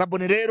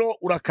rero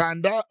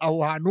urakanda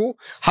aho hantu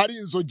hari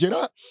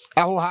inzogera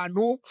aho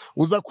hantu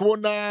uza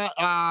kubona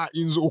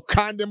inzu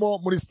ukandemo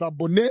muri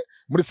sabone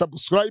muri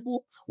subscribe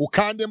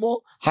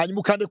ukandemo hanyuma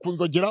ukande ku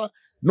nzogera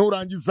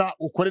nurangiza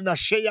ukore na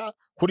share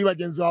kuri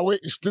bagenzi bawe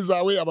inshuti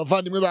zawe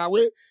abavandimwe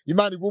bawe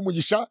Imana iguha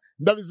umugisha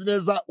ndabizi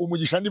neza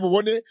umugisha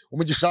ndibubone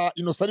umugisha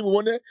Innocent ari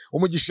bubone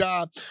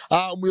umugisha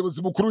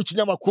umuyobozi mukuru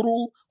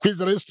w'ikinyamakuru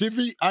Kwizera Yesu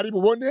TV ari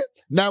bubone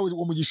nawe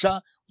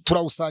umugisha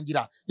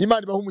turawusangira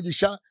Imana ibaha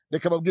umugisha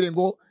reka babwire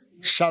ngo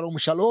shalom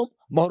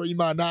mahoro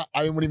y'Imana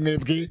ayo muri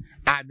mwebwe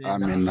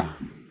amen